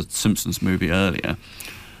comparison to the Simpsons movie earlier,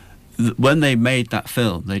 when they made that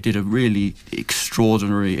film, they did a really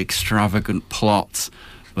extraordinary, extravagant plot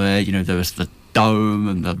where, there was the dome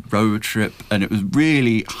and the road trip, and it was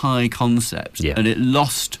really high concept, and it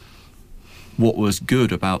lost what was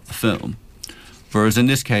good about the film. Whereas in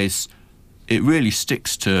this case, it really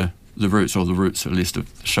sticks to the roots, or the roots at least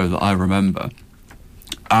of the show that I remember.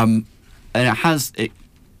 And it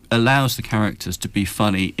allows the characters to be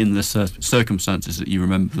funny in the circumstances that you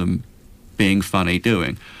remember them being funny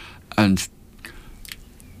doing. And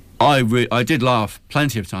I did laugh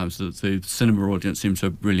plenty of times. The cinema audience seemed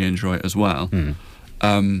to really enjoy it as well.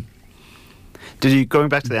 Did you, going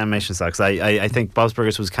back to the animation style, because I think Bob's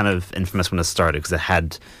Burgers was kind of infamous when it started because it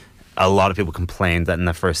had a lot of people complained that in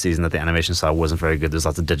the first season that the animation style wasn't very good. There's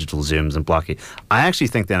lots of digital zooms and blocky. I actually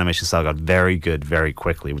think the animation style got very good very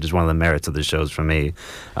quickly, which is one of the merits of the shows for me.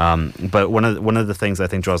 But one of the things I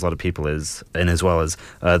think draws a lot of people is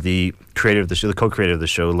the creator of the show, the co-creator of the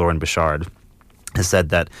show, Lauren Bouchard, has said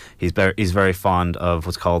that he's very fond of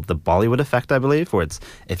what's called the Bollywood effect, I believe, where it's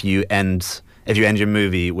if you end your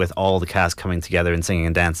movie with all the cast coming together and singing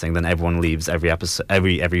and dancing, then everyone leaves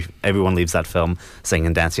everyone leaves that film singing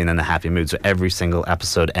and dancing and in a happy mood. So every single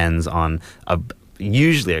episode ends on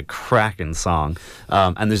usually a cracking song,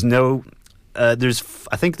 and I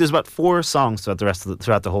think there's about 4 songs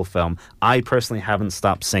throughout the whole film. I personally haven't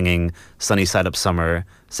stopped singing "Sunny Side Up Summer"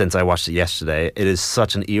 since I watched it yesterday. It is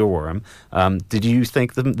such an earworm. Did you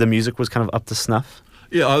think the music was kind of up to snuff?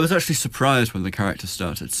 Yeah, I was actually surprised when the characters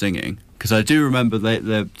started singing, because I do remember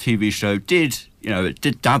the TV show did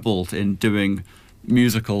dabbled in doing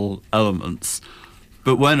musical elements,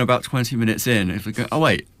 but when about 20 minutes in, it's like, oh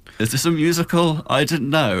wait, is this a musical? I didn't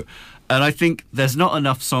know. And I think there's not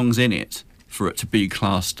enough songs in it for it to be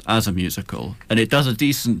classed as a musical, and it does a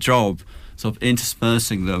decent job sort of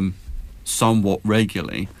interspersing them somewhat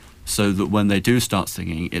regularly, so that when they do start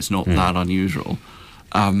singing, it's not that unusual.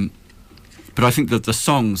 But I think that the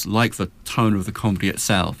songs, like the tone of the comedy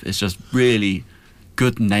itself, is just really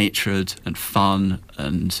good-natured and fun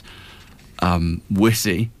and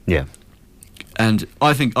witty. Yeah. And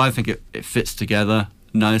I think it fits together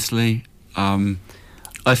nicely. I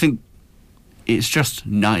think it's just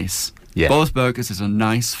nice. Yeah. Bob's Burgers is a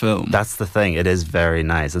nice film. That's the thing. It is very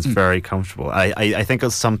nice. It's very comfortable. I think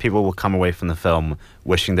some people will come away from the film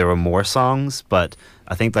wishing there were more songs, but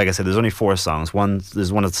I think, like I said, there's only 4 songs.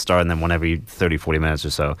 There's one at the start and then one every 30, 40 minutes or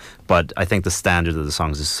so. But I think the standard of the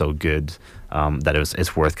songs is so good that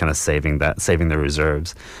it's worth kind of saving the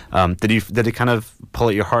reserves. Did it kind of pull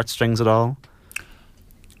at your heartstrings at all?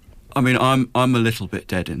 I mean, I'm a little bit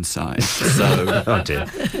dead inside, so. Oh dear.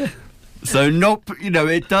 So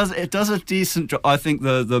it does a decent job. I think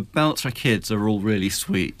the Belcher kids are all really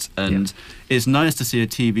sweet, and it's nice to see a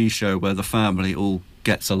TV show where the family all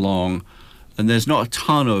gets along, and there's not a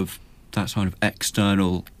ton of that kind of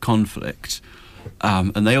external conflict,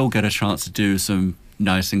 and they all get a chance to do some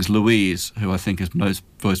nice things. Louise, who I think is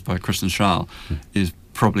voiced by Kristen Schaal, is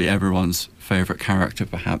probably everyone's favourite character,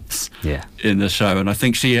 perhaps, in the show, and I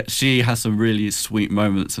think she has some really sweet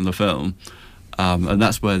moments in the film. And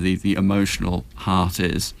that's where the emotional heart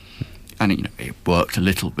is, and it worked a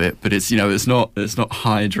little bit, but it's not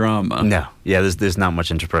high drama. No, yeah, there's not much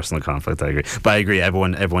interpersonal conflict. I agree, but I agree.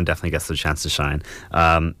 Everyone definitely gets the chance to shine.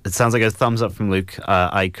 It sounds like a thumbs up from Luke.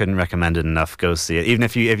 I couldn't recommend it enough. Go see it, even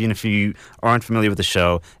if you aren't familiar with the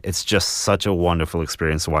show. It's just such a wonderful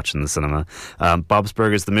experience to watch in the cinema. Bob's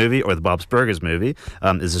Burgers the movie, or the Bob's Burgers movie,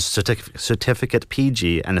 is a certificate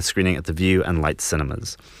PG and a screening at the View and Light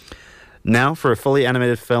Cinemas. Now for a fully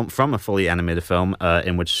animated film,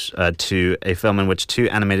 in which two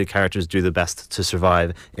animated characters do the best to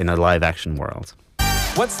survive in a live-action world.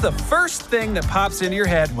 What's the first thing that pops into your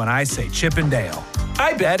head when I say Chip and Dale?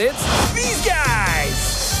 I bet it's these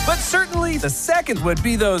guys! But certainly the second would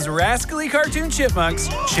be those rascally cartoon chipmunks,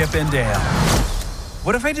 Chip and Dale.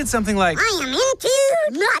 What if I did something like... I am into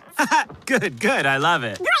nuts! Good, I love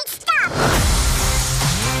it. Great stuff!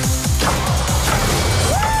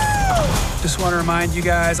 Just want to remind you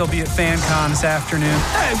guys I'll be at FanCon this afternoon.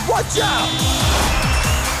 Hey, watch out!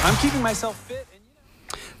 I'm keeping myself fit.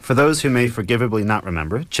 For those who may forgivably not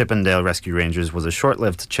remember, Chip and Dale Rescue Rangers was a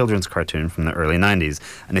short-lived children's cartoon from the early 90s.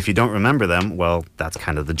 And if you don't remember them, well, that's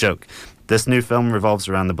kind of the joke. This new film revolves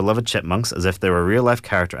around the beloved chipmunks as if they were real-life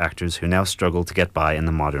character actors who now struggle to get by in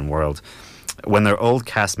the modern world. When their old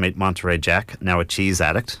castmate Monterey Jack, now a cheese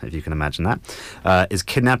addict, if you can imagine that, is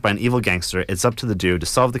kidnapped by an evil gangster, it's up to the duo to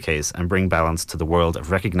solve the case and bring balance to the world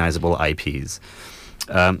of recognizable IPs.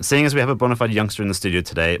 Seeing as we have a bona fide youngster in the studio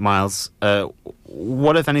today, Miles,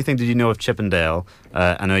 what, if anything, did you know of Chip and Dale?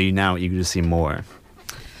 And are you now eager to see more?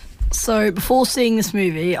 So, before seeing this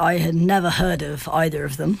movie, I had never heard of either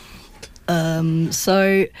of them.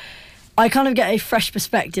 So, I kind of get a fresh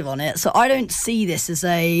perspective on it. So, I don't see this as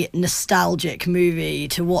a nostalgic movie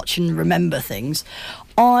to watch and remember things.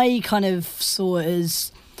 I saw it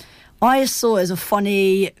as a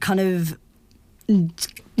funny, kind of,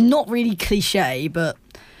 not really cliche, but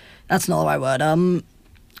that's not the right word.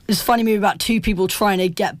 It's a funny movie about two people trying to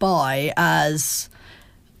get by as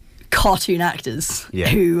cartoon actors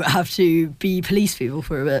who have to be police people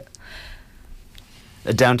for a bit.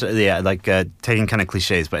 Down to taking kind of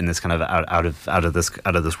cliches, but in this kind of out of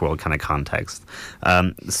this world kind of context.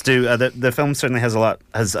 Stu, the film certainly has a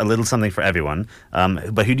little something for everyone.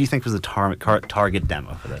 But who do you think was the target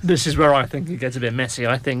demo for this? This is where I think it gets a bit messy.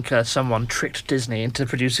 I think someone tricked Disney into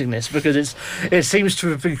producing this because it seems to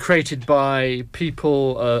have been created by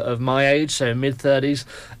people of my age, so mid-30s,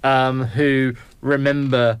 who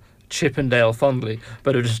remember Chip and Dale fondly,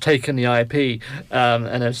 but have just taken the IP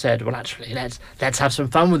and have said, well, actually, let's have some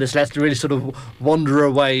fun with this. Let's really sort of wander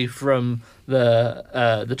away from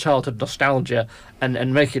the childhood nostalgia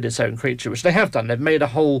and make it its own creature, which they have done. They've made a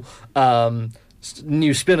whole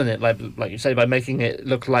new spin on it, like you say, by making it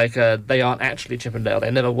look like they aren't actually Chip and Dale. They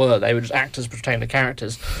never were. They were just actors portraying the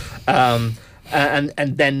characters. And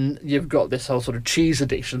then you've got this whole sort of cheese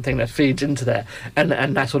addiction thing that feeds into there, and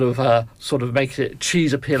that sort of makes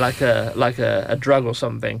cheese appear like a drug or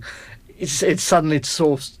something. It suddenly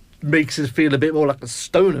sort of makes it feel a bit more like a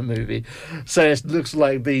stoner movie. So it looks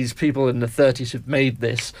like these people in the 30s who've made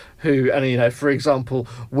this, and for example,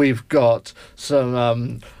 we've got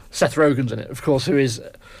some Seth Rogen's in it, of course, who is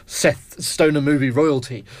Seth stoner movie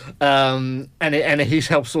royalty, and he's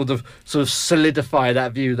helped sort of solidify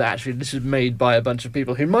that view that actually this is made by a bunch of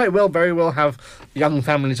people who might very well have young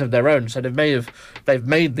families of their own. So they've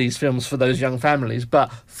made these films for those young families,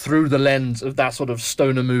 but through the lens of that sort of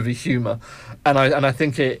stoner movie humour. And I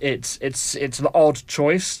think it's an odd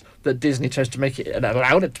choice that Disney chose to make it and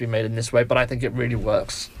allowed it to be made in this way, but I think it really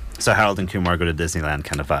works. So Harold and Kumar go to Disneyland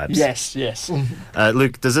kind of vibes. Yes.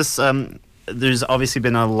 Luke, does this... there's obviously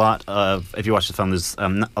been a lot of... If you watch the film, there's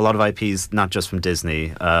a lot of IPs, not just from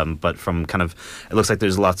Disney, but from kind of... It looks like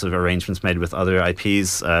there's lots of arrangements made with other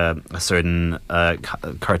IPs. A certain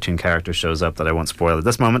cartoon character shows up that I won't spoil at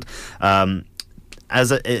this moment.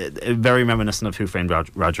 As a very reminiscent of Who Framed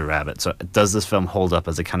Roger Rabbit. So does this film hold up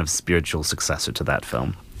as a kind of spiritual successor to that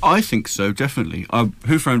film? I think so, definitely.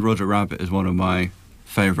 Who Framed Roger Rabbit is one of my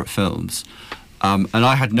favourite films. And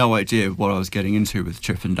I had no idea what I was getting into with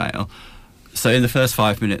Chip and Dale. So in the first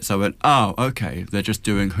 5 minutes I went, oh, okay, they're just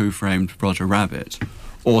doing Who Framed Roger Rabbit.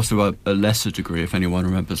 Or to a lesser degree, if anyone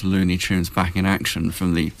remembers Looney Tunes Back in Action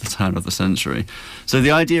from the turn of the century. So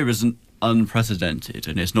the idea isn't unprecedented,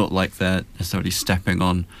 and it's not like they're necessarily stepping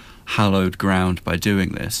on hallowed ground by doing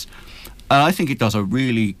this. And I think it does a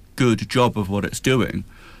really good job of what it's doing.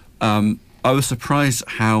 I was surprised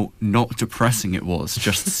how not depressing it was,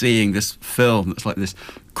 just seeing this film that's like this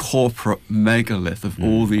corporate megalith of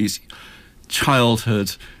all these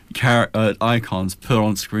childhood icons put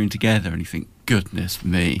on screen together, and you think, goodness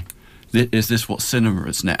me, is this what cinema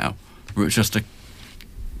is now? Where it's just a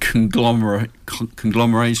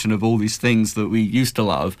conglomeration of all these things that we used to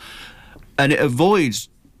love, and it avoids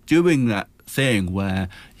doing that thing where,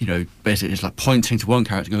 basically it's like pointing to one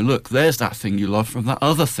character and going, look, there's that thing you love from that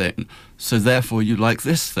other thing, so therefore you like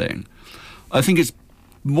this thing. I think it's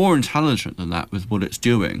more intelligent than that with what it's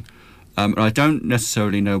doing. And I don't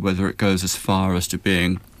necessarily know whether it goes as far as to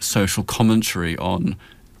being social commentary on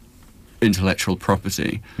intellectual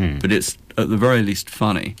property, but it's at the very least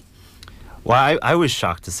funny. Well, I was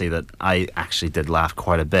shocked to see that I actually did laugh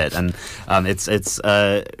quite a bit, and it's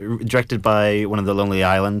directed by one of the Lonely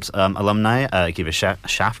Island alumni, Akiva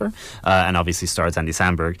Schaffer, and obviously stars Andy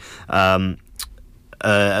Samberg.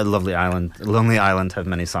 Lonely Island have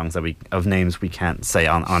many songs of names we can't say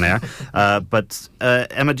on air. But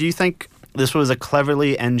Emma, do you think this was a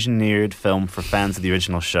cleverly engineered film for fans of the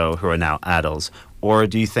original show who are now adults, or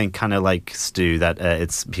do you think, kind of like Stu, that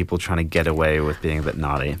it's people trying to get away with being a bit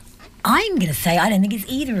naughty? I'm going to say I don't think it's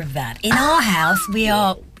either of that. In our house, we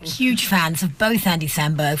are huge fans of both Andy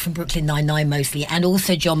Samberg from Brooklyn Nine-Nine mostly, and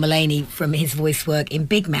also John Mulaney from his voice work in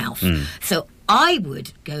Big Mouth. So I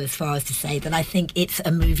would go as far as to say that I think it's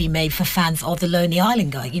a movie made for fans of the Lonely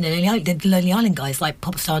Island guy. You know, the Lonely Island guys, like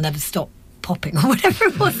Popstar Never Stop Popping or whatever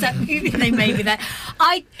it was, that movie they made with that.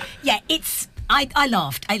 I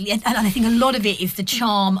laughed, and I think a lot of it is the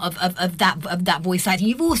charm of that voice acting.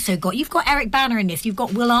 You've got Eric Banner in this, you've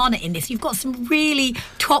got Will Arnett in this, you've got some really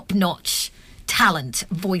top-notch talent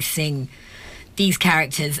voicing these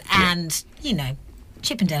characters, and you know,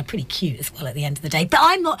 Chip and Dale are pretty cute as well at the end of the day. But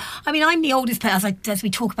I'm the oldest person, as we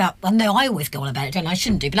talk about. Well, no, I always go on about it, don't I? I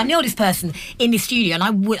shouldn't do, but I'm the oldest person in this studio, and I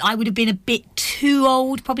would have been a bit too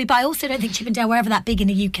old probably. But I also don't think Chip and Dale were ever that big in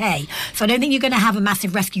the UK, so I don't think you're going to have a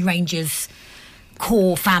massive Rescue Rangers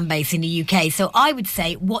core fan base in the UK. So I would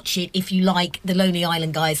say watch it if you like the Lonely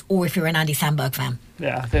Island guys, or if you're an Andy Samberg fan.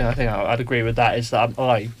 Yeah, I think I'd agree with that. Is that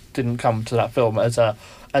I didn't come to that film as a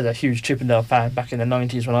huge Chip and Dale fan back in the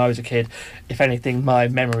 90s when I was a kid. If anything, my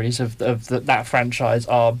memories of that franchise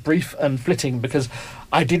are brief and flitting, because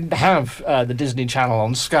I didn't have the Disney Channel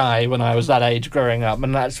on Sky when I was that age growing up,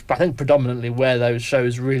 and that's, I think, predominantly where those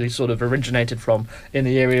shows really sort of originated from, in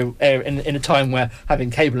the area in a time where having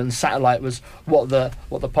cable and satellite was what the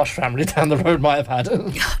posh family down the road might have had.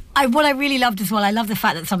 What I really loved as well, I love the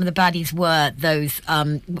fact that some of the baddies were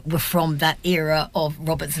from that era of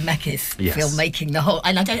Robert Zemeckis filmmaking. The whole,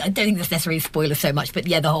 and I don't think that's necessarily a spoiler so much, but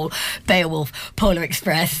yeah, the whole Beowulf, Polar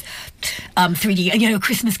Express, 3D, you know,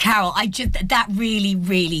 Christmas Carol. That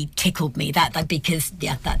really tickled me. That because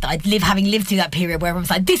having lived through that period where everyone was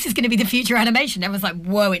like, this is going to be the future animation. Everyone's like,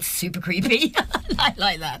 whoa, it's super creepy. I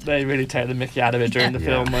like that. They really take the mickey out of it during the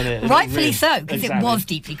film, and rightfully so, because it was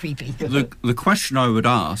deeply creepy. The question I would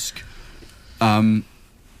ask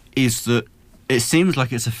is that it seems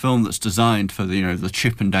like it's a film that's designed for the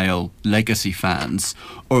Chip and Dale legacy fans,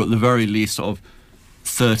 or at the very least sort of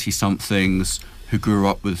 30-somethings who grew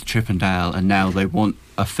up with Chip and Dale, and now they want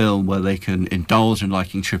a film where they can indulge in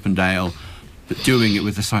liking Chip and Dale, but doing it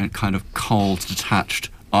with this kind of cold, detached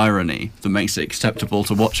irony that makes it acceptable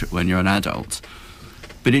to watch it when you're an adult.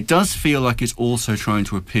 But it does feel like it's also trying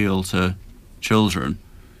to appeal to children.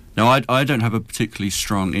 Now, I don't have a particularly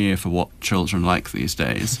strong ear for what children like these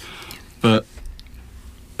days, but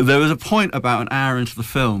there was a point about an hour into the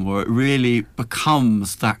film where it really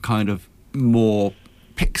becomes that kind of more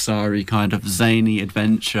Pixar-y kind of zany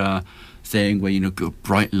adventure thing where, got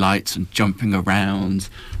bright lights and jumping around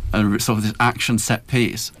and sort of this action set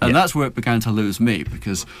piece. And that's where it began to lose me,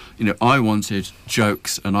 because, I wanted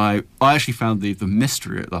jokes, and I actually found the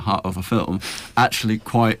mystery at the heart of the film actually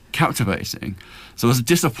quite captivating. So I was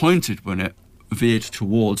disappointed when it veered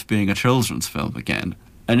towards being a children's film again.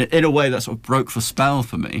 And in a way that sort of broke the spell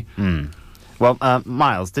for me. Well,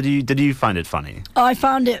 Miles, did you find it funny?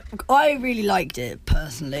 I really liked it,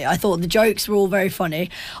 personally. I thought the jokes were all very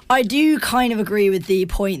funny. I do kind of agree with the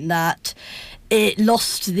point that it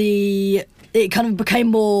kind of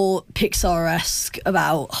became more Pixar-esque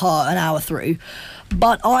about an hour through.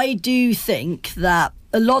 But I do think that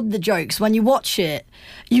a lot of the jokes, when you watch it,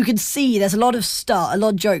 you can see there's a lot of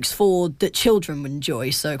jokes that children would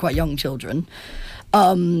enjoy, so quite young children.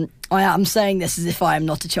 I am saying this as if I am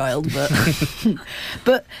not a child, but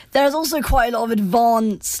but there's also quite a lot of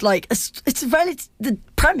advanced, the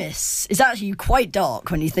premise is actually quite dark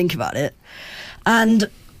when you think about it, and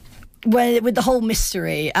with the whole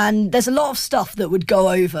mystery, and there's a lot of stuff that would go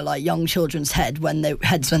over like young children's heads when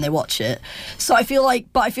they watch it. So I feel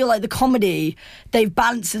like the comedy, they've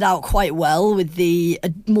balanced it out quite well with the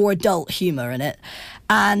more adult humour in it,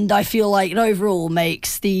 and I feel like it overall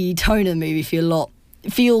makes the tone of the movie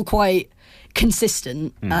feel quite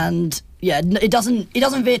consistent, and it doesn't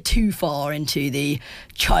veer too far into the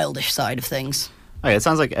childish side of things. Okay, it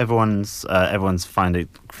sounds like everyone's found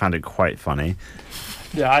it quite funny.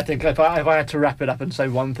 Yeah, I think if I had to wrap it up and say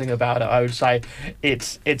one thing about it, I would say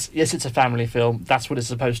it's a family film. That's what it's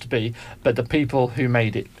supposed to be. But the people who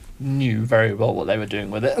made it knew very well what they were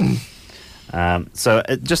doing with it. So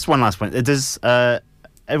just one last point. Does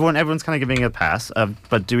everyone's kind of giving it a pass.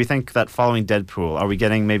 But do we think that following Deadpool, are we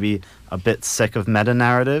getting maybe a bit sick of meta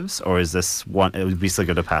narratives, or is this one? It would be still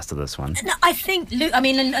good to pass to this one. No, I think Luke.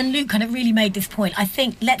 And Luke kind of really made this point. I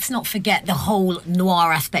think let's not forget the whole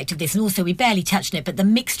noir aspect of this, and also we barely touched on it, but the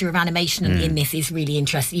mixture of animation in this is really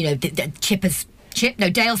interesting. You know,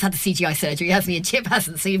 Dale's had the CGI surgery, hasn't he? And Chip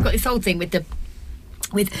hasn't. So you've got this whole thing with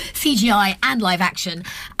CGI and live action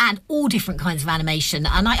and all different kinds of animation,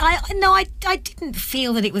 and I didn't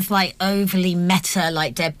feel that it was like overly meta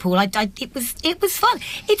like Deadpool. It was fun.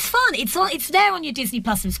 It's fun. It's there on your Disney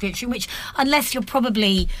Plus subscription, which unless you're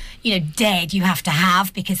probably dead, you have to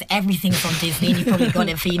have, because everything's on Disney, and you've probably got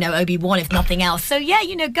it for Obi-Wan if nothing else. So yeah,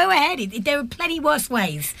 go ahead. There are plenty worse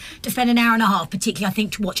ways to spend an hour and a half, particularly I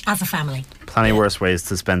think to watch as a family. Plenty worse ways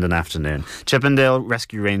to spend an afternoon. Chip 'n Dale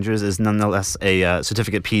Rescue Rangers is nonetheless a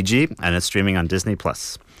certificate PG, and it's streaming on Disney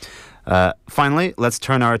Plus. Finally, let's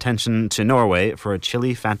turn our attention to Norway for a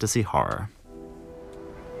chilly fantasy horror.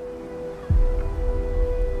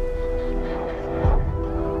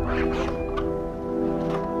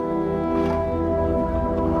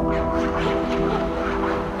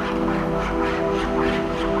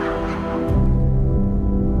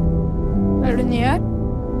 Hva er det du gjør?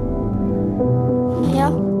 Ja.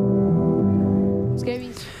 Skal jeg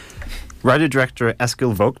vise? Writer-director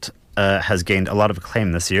Eskil Vogt has gained a lot of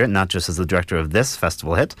acclaim this year, not just as the director of this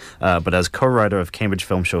festival hit, but as co-writer of Cambridge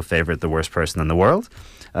Film Show favorite The Worst Person in the World.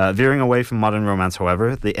 Veering away from modern romance,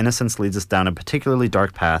 however, The Innocents leads us down a particularly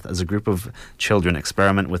dark path as a group of children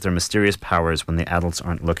experiment with their mysterious powers when the adults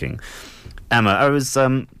aren't looking. Emma,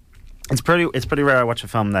 it's pretty rare I watch a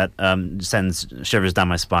film that sends shivers down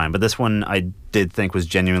my spine, but this one I did think was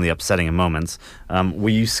genuinely upsetting in moments. Were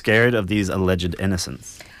you scared of these alleged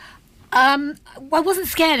innocents? I wasn't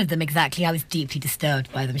scared of them exactly. I was deeply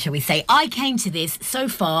disturbed by them, shall we say. I came to this, so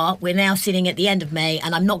far, we're now sitting at the end of May,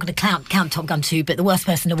 and I'm not going to count Top Gun 2, but The Worst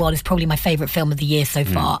Person in the World is probably my favourite film of the year so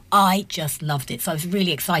far. I just loved it. So I was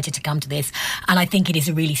really excited to come to this, and I think it is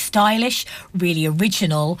a really stylish, really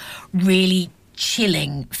original, really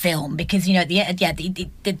chilling film, because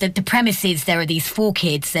the premise is there are these 4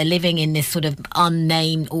 kids, they're living in this sort of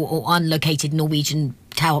unnamed or unlocated Norwegian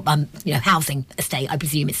tower housing estate. I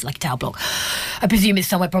presume it's like a tower block. I presume it's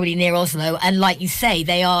somewhere probably near Oslo, and like you say,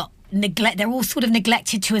 they're all sort of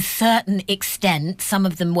neglected to a certain extent, some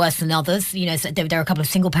of them worse than others. So there are a couple of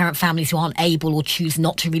single parent families who aren't able or choose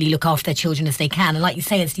not to really look after their children as they can, and like you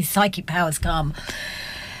say, as these psychic powers come,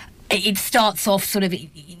 it starts off you're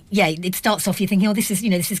thinking, this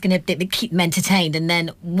is going to keep them entertained, and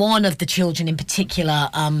then one of the children in particular,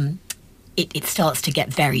 it starts to get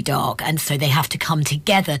very dark, and so they have to come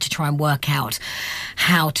together to try and work out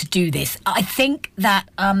how to do this. I think that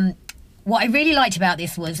what I really liked about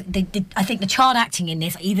this was I think the child acting in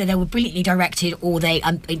this, either they were brilliantly directed or they,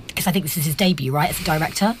 because I think this is his debut, right, as a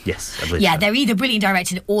director? Yes, I believe so. They're either brilliantly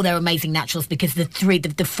directed or they're amazing naturals, because the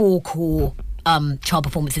 4 core child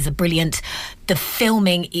performances are brilliant. The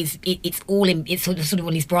filming is it's sort of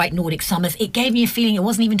on these bright Nordic summers. It gave me a feeling it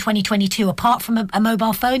wasn't even 2022. Apart from a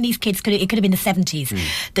mobile phone, these kids could have been the 70s.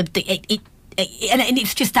 And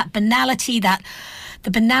it's just that banality,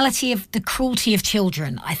 the banality of the cruelty of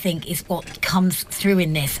children, I think, is what comes through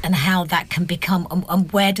in this, and how that can become,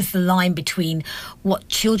 and where does the line between what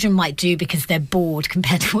children might do because they're bored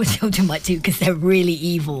compared to what children might do because they're really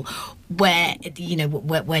evil, where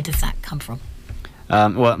does that come from?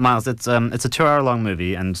 Well, Miles, it's a 2-hour-long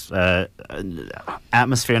movie, and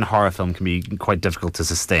atmosphere in a horror film can be quite difficult to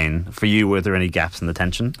sustain. For you, were there any gaps in the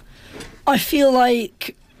tension? I feel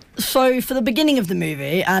like, so for the beginning of the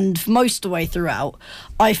movie and most of the way throughout,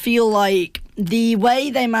 I feel like the way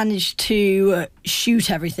they managed to shoot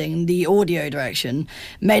everything, the audio direction,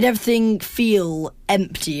 made everything feel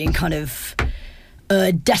empty and kind of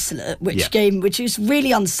desolate, which is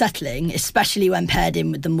really unsettling, especially when paired in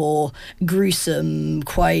with the more gruesome,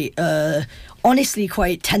 honestly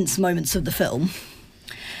quite tense moments of the film.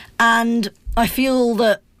 And I feel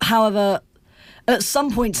that, however, at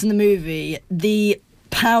some points in the movie, the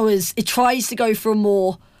powers, it tries to go for a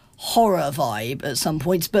more horror vibe at some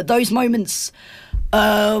points, but those moments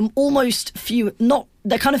almost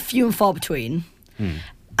they're kind of few and far between.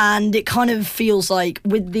 And it kind of feels like,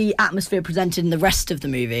 with the atmosphere presented in the rest of the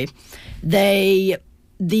movie,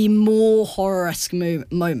 the more horror-esque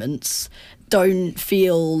moments don't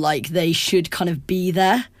feel like they should kind of be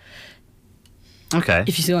there. Okay.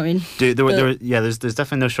 If you see what I mean. There's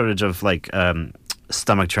definitely no shortage of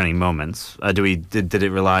stomach-churning moments. Did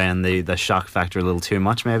it rely on the shock factor a little too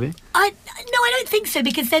much, maybe? No, I don't think so,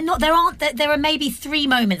 because there are maybe 3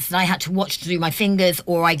 moments that I had to watch through my fingers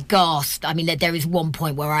or I gasped. I mean, there is one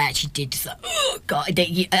point where I actually did just oh God,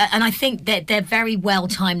 and I think that they're very well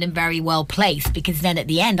timed and very well placed, because then at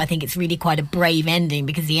the end I think it's really quite a brave ending,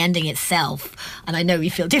 because the ending itself, and I know we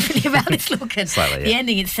feel differently about this, Lorcan, Slightly, the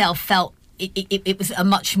ending itself felt it was a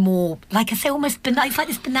much more, like I say, almost it's like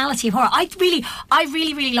this banality of horror. I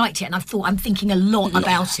really liked it, and I'm thinking a lot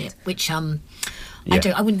about it, which I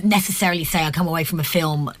wouldn't necessarily say I come away from a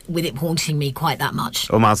film with it haunting me quite that much.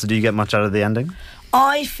 Oh, Miles, do you get much out of the ending?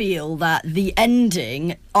 I feel that the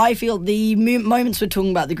ending, the moments we're talking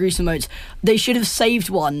about, the gruesome moments, they should have saved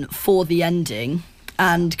one for the ending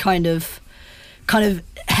and kind of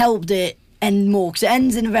helped it end more, because it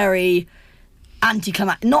ends in a very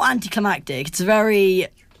not anticlimactic. It's very,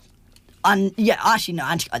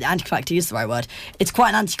 anticlimactic is the right word. It's quite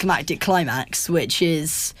an anticlimactic climax, which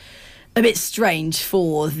is a bit strange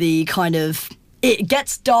for the kind of. It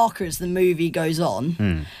gets darker as the movie goes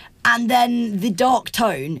on, and then the dark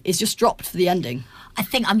tone is just dropped for the ending. I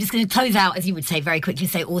think I'm just going to close out, as you would say, very quickly,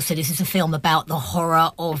 say also this is a film about the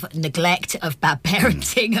horror of neglect, of bad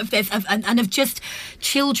parenting, and of just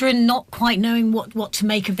children not quite knowing what to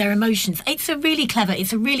make of their emotions. It's a really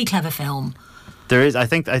clever film. There is, I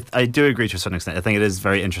think, I do agree to a certain extent. I think it is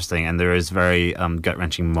very interesting, and there is very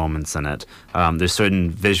gut-wrenching moments in it. There's certain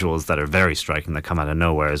visuals that are very striking that come out of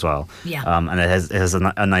nowhere as well. Yeah. And it has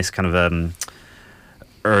a nice kind of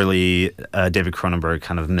early David Cronenberg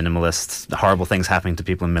kind of minimalist, horrible things happening to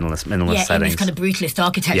people in minimalist settings. In this kind of brutalist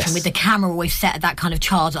architecture, and with the camera always set at that kind of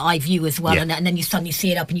child's eye view as well, and then you suddenly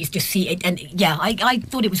see it up and you just see it. And I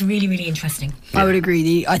thought it was really, really interesting. I would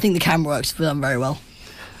agree. I think the camera works for them very well.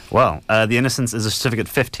 Well, The Innocents is a certificate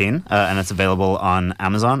 15, and it's available on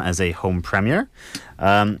Amazon as a home premiere.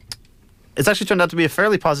 It's actually turned out to be a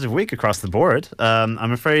fairly positive week across the board.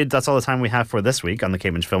 I'm afraid that's all the time we have for this week on the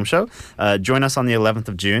Cambridge Film Show. Join us on the 11th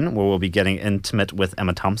of June, where we'll be getting intimate with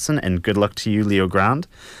Emma Thompson, and good luck to you, Leo Grand.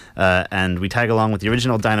 And we tag along with the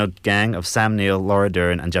original Dino gang of Sam Neill, Laura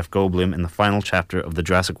Dern, and Jeff Goldblum in the final chapter of the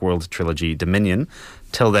Jurassic World trilogy, Dominion.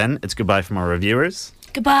 Till then, it's goodbye from our reviewers.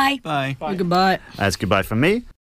 Goodbye. Bye. Goodbye. It's goodbye from me.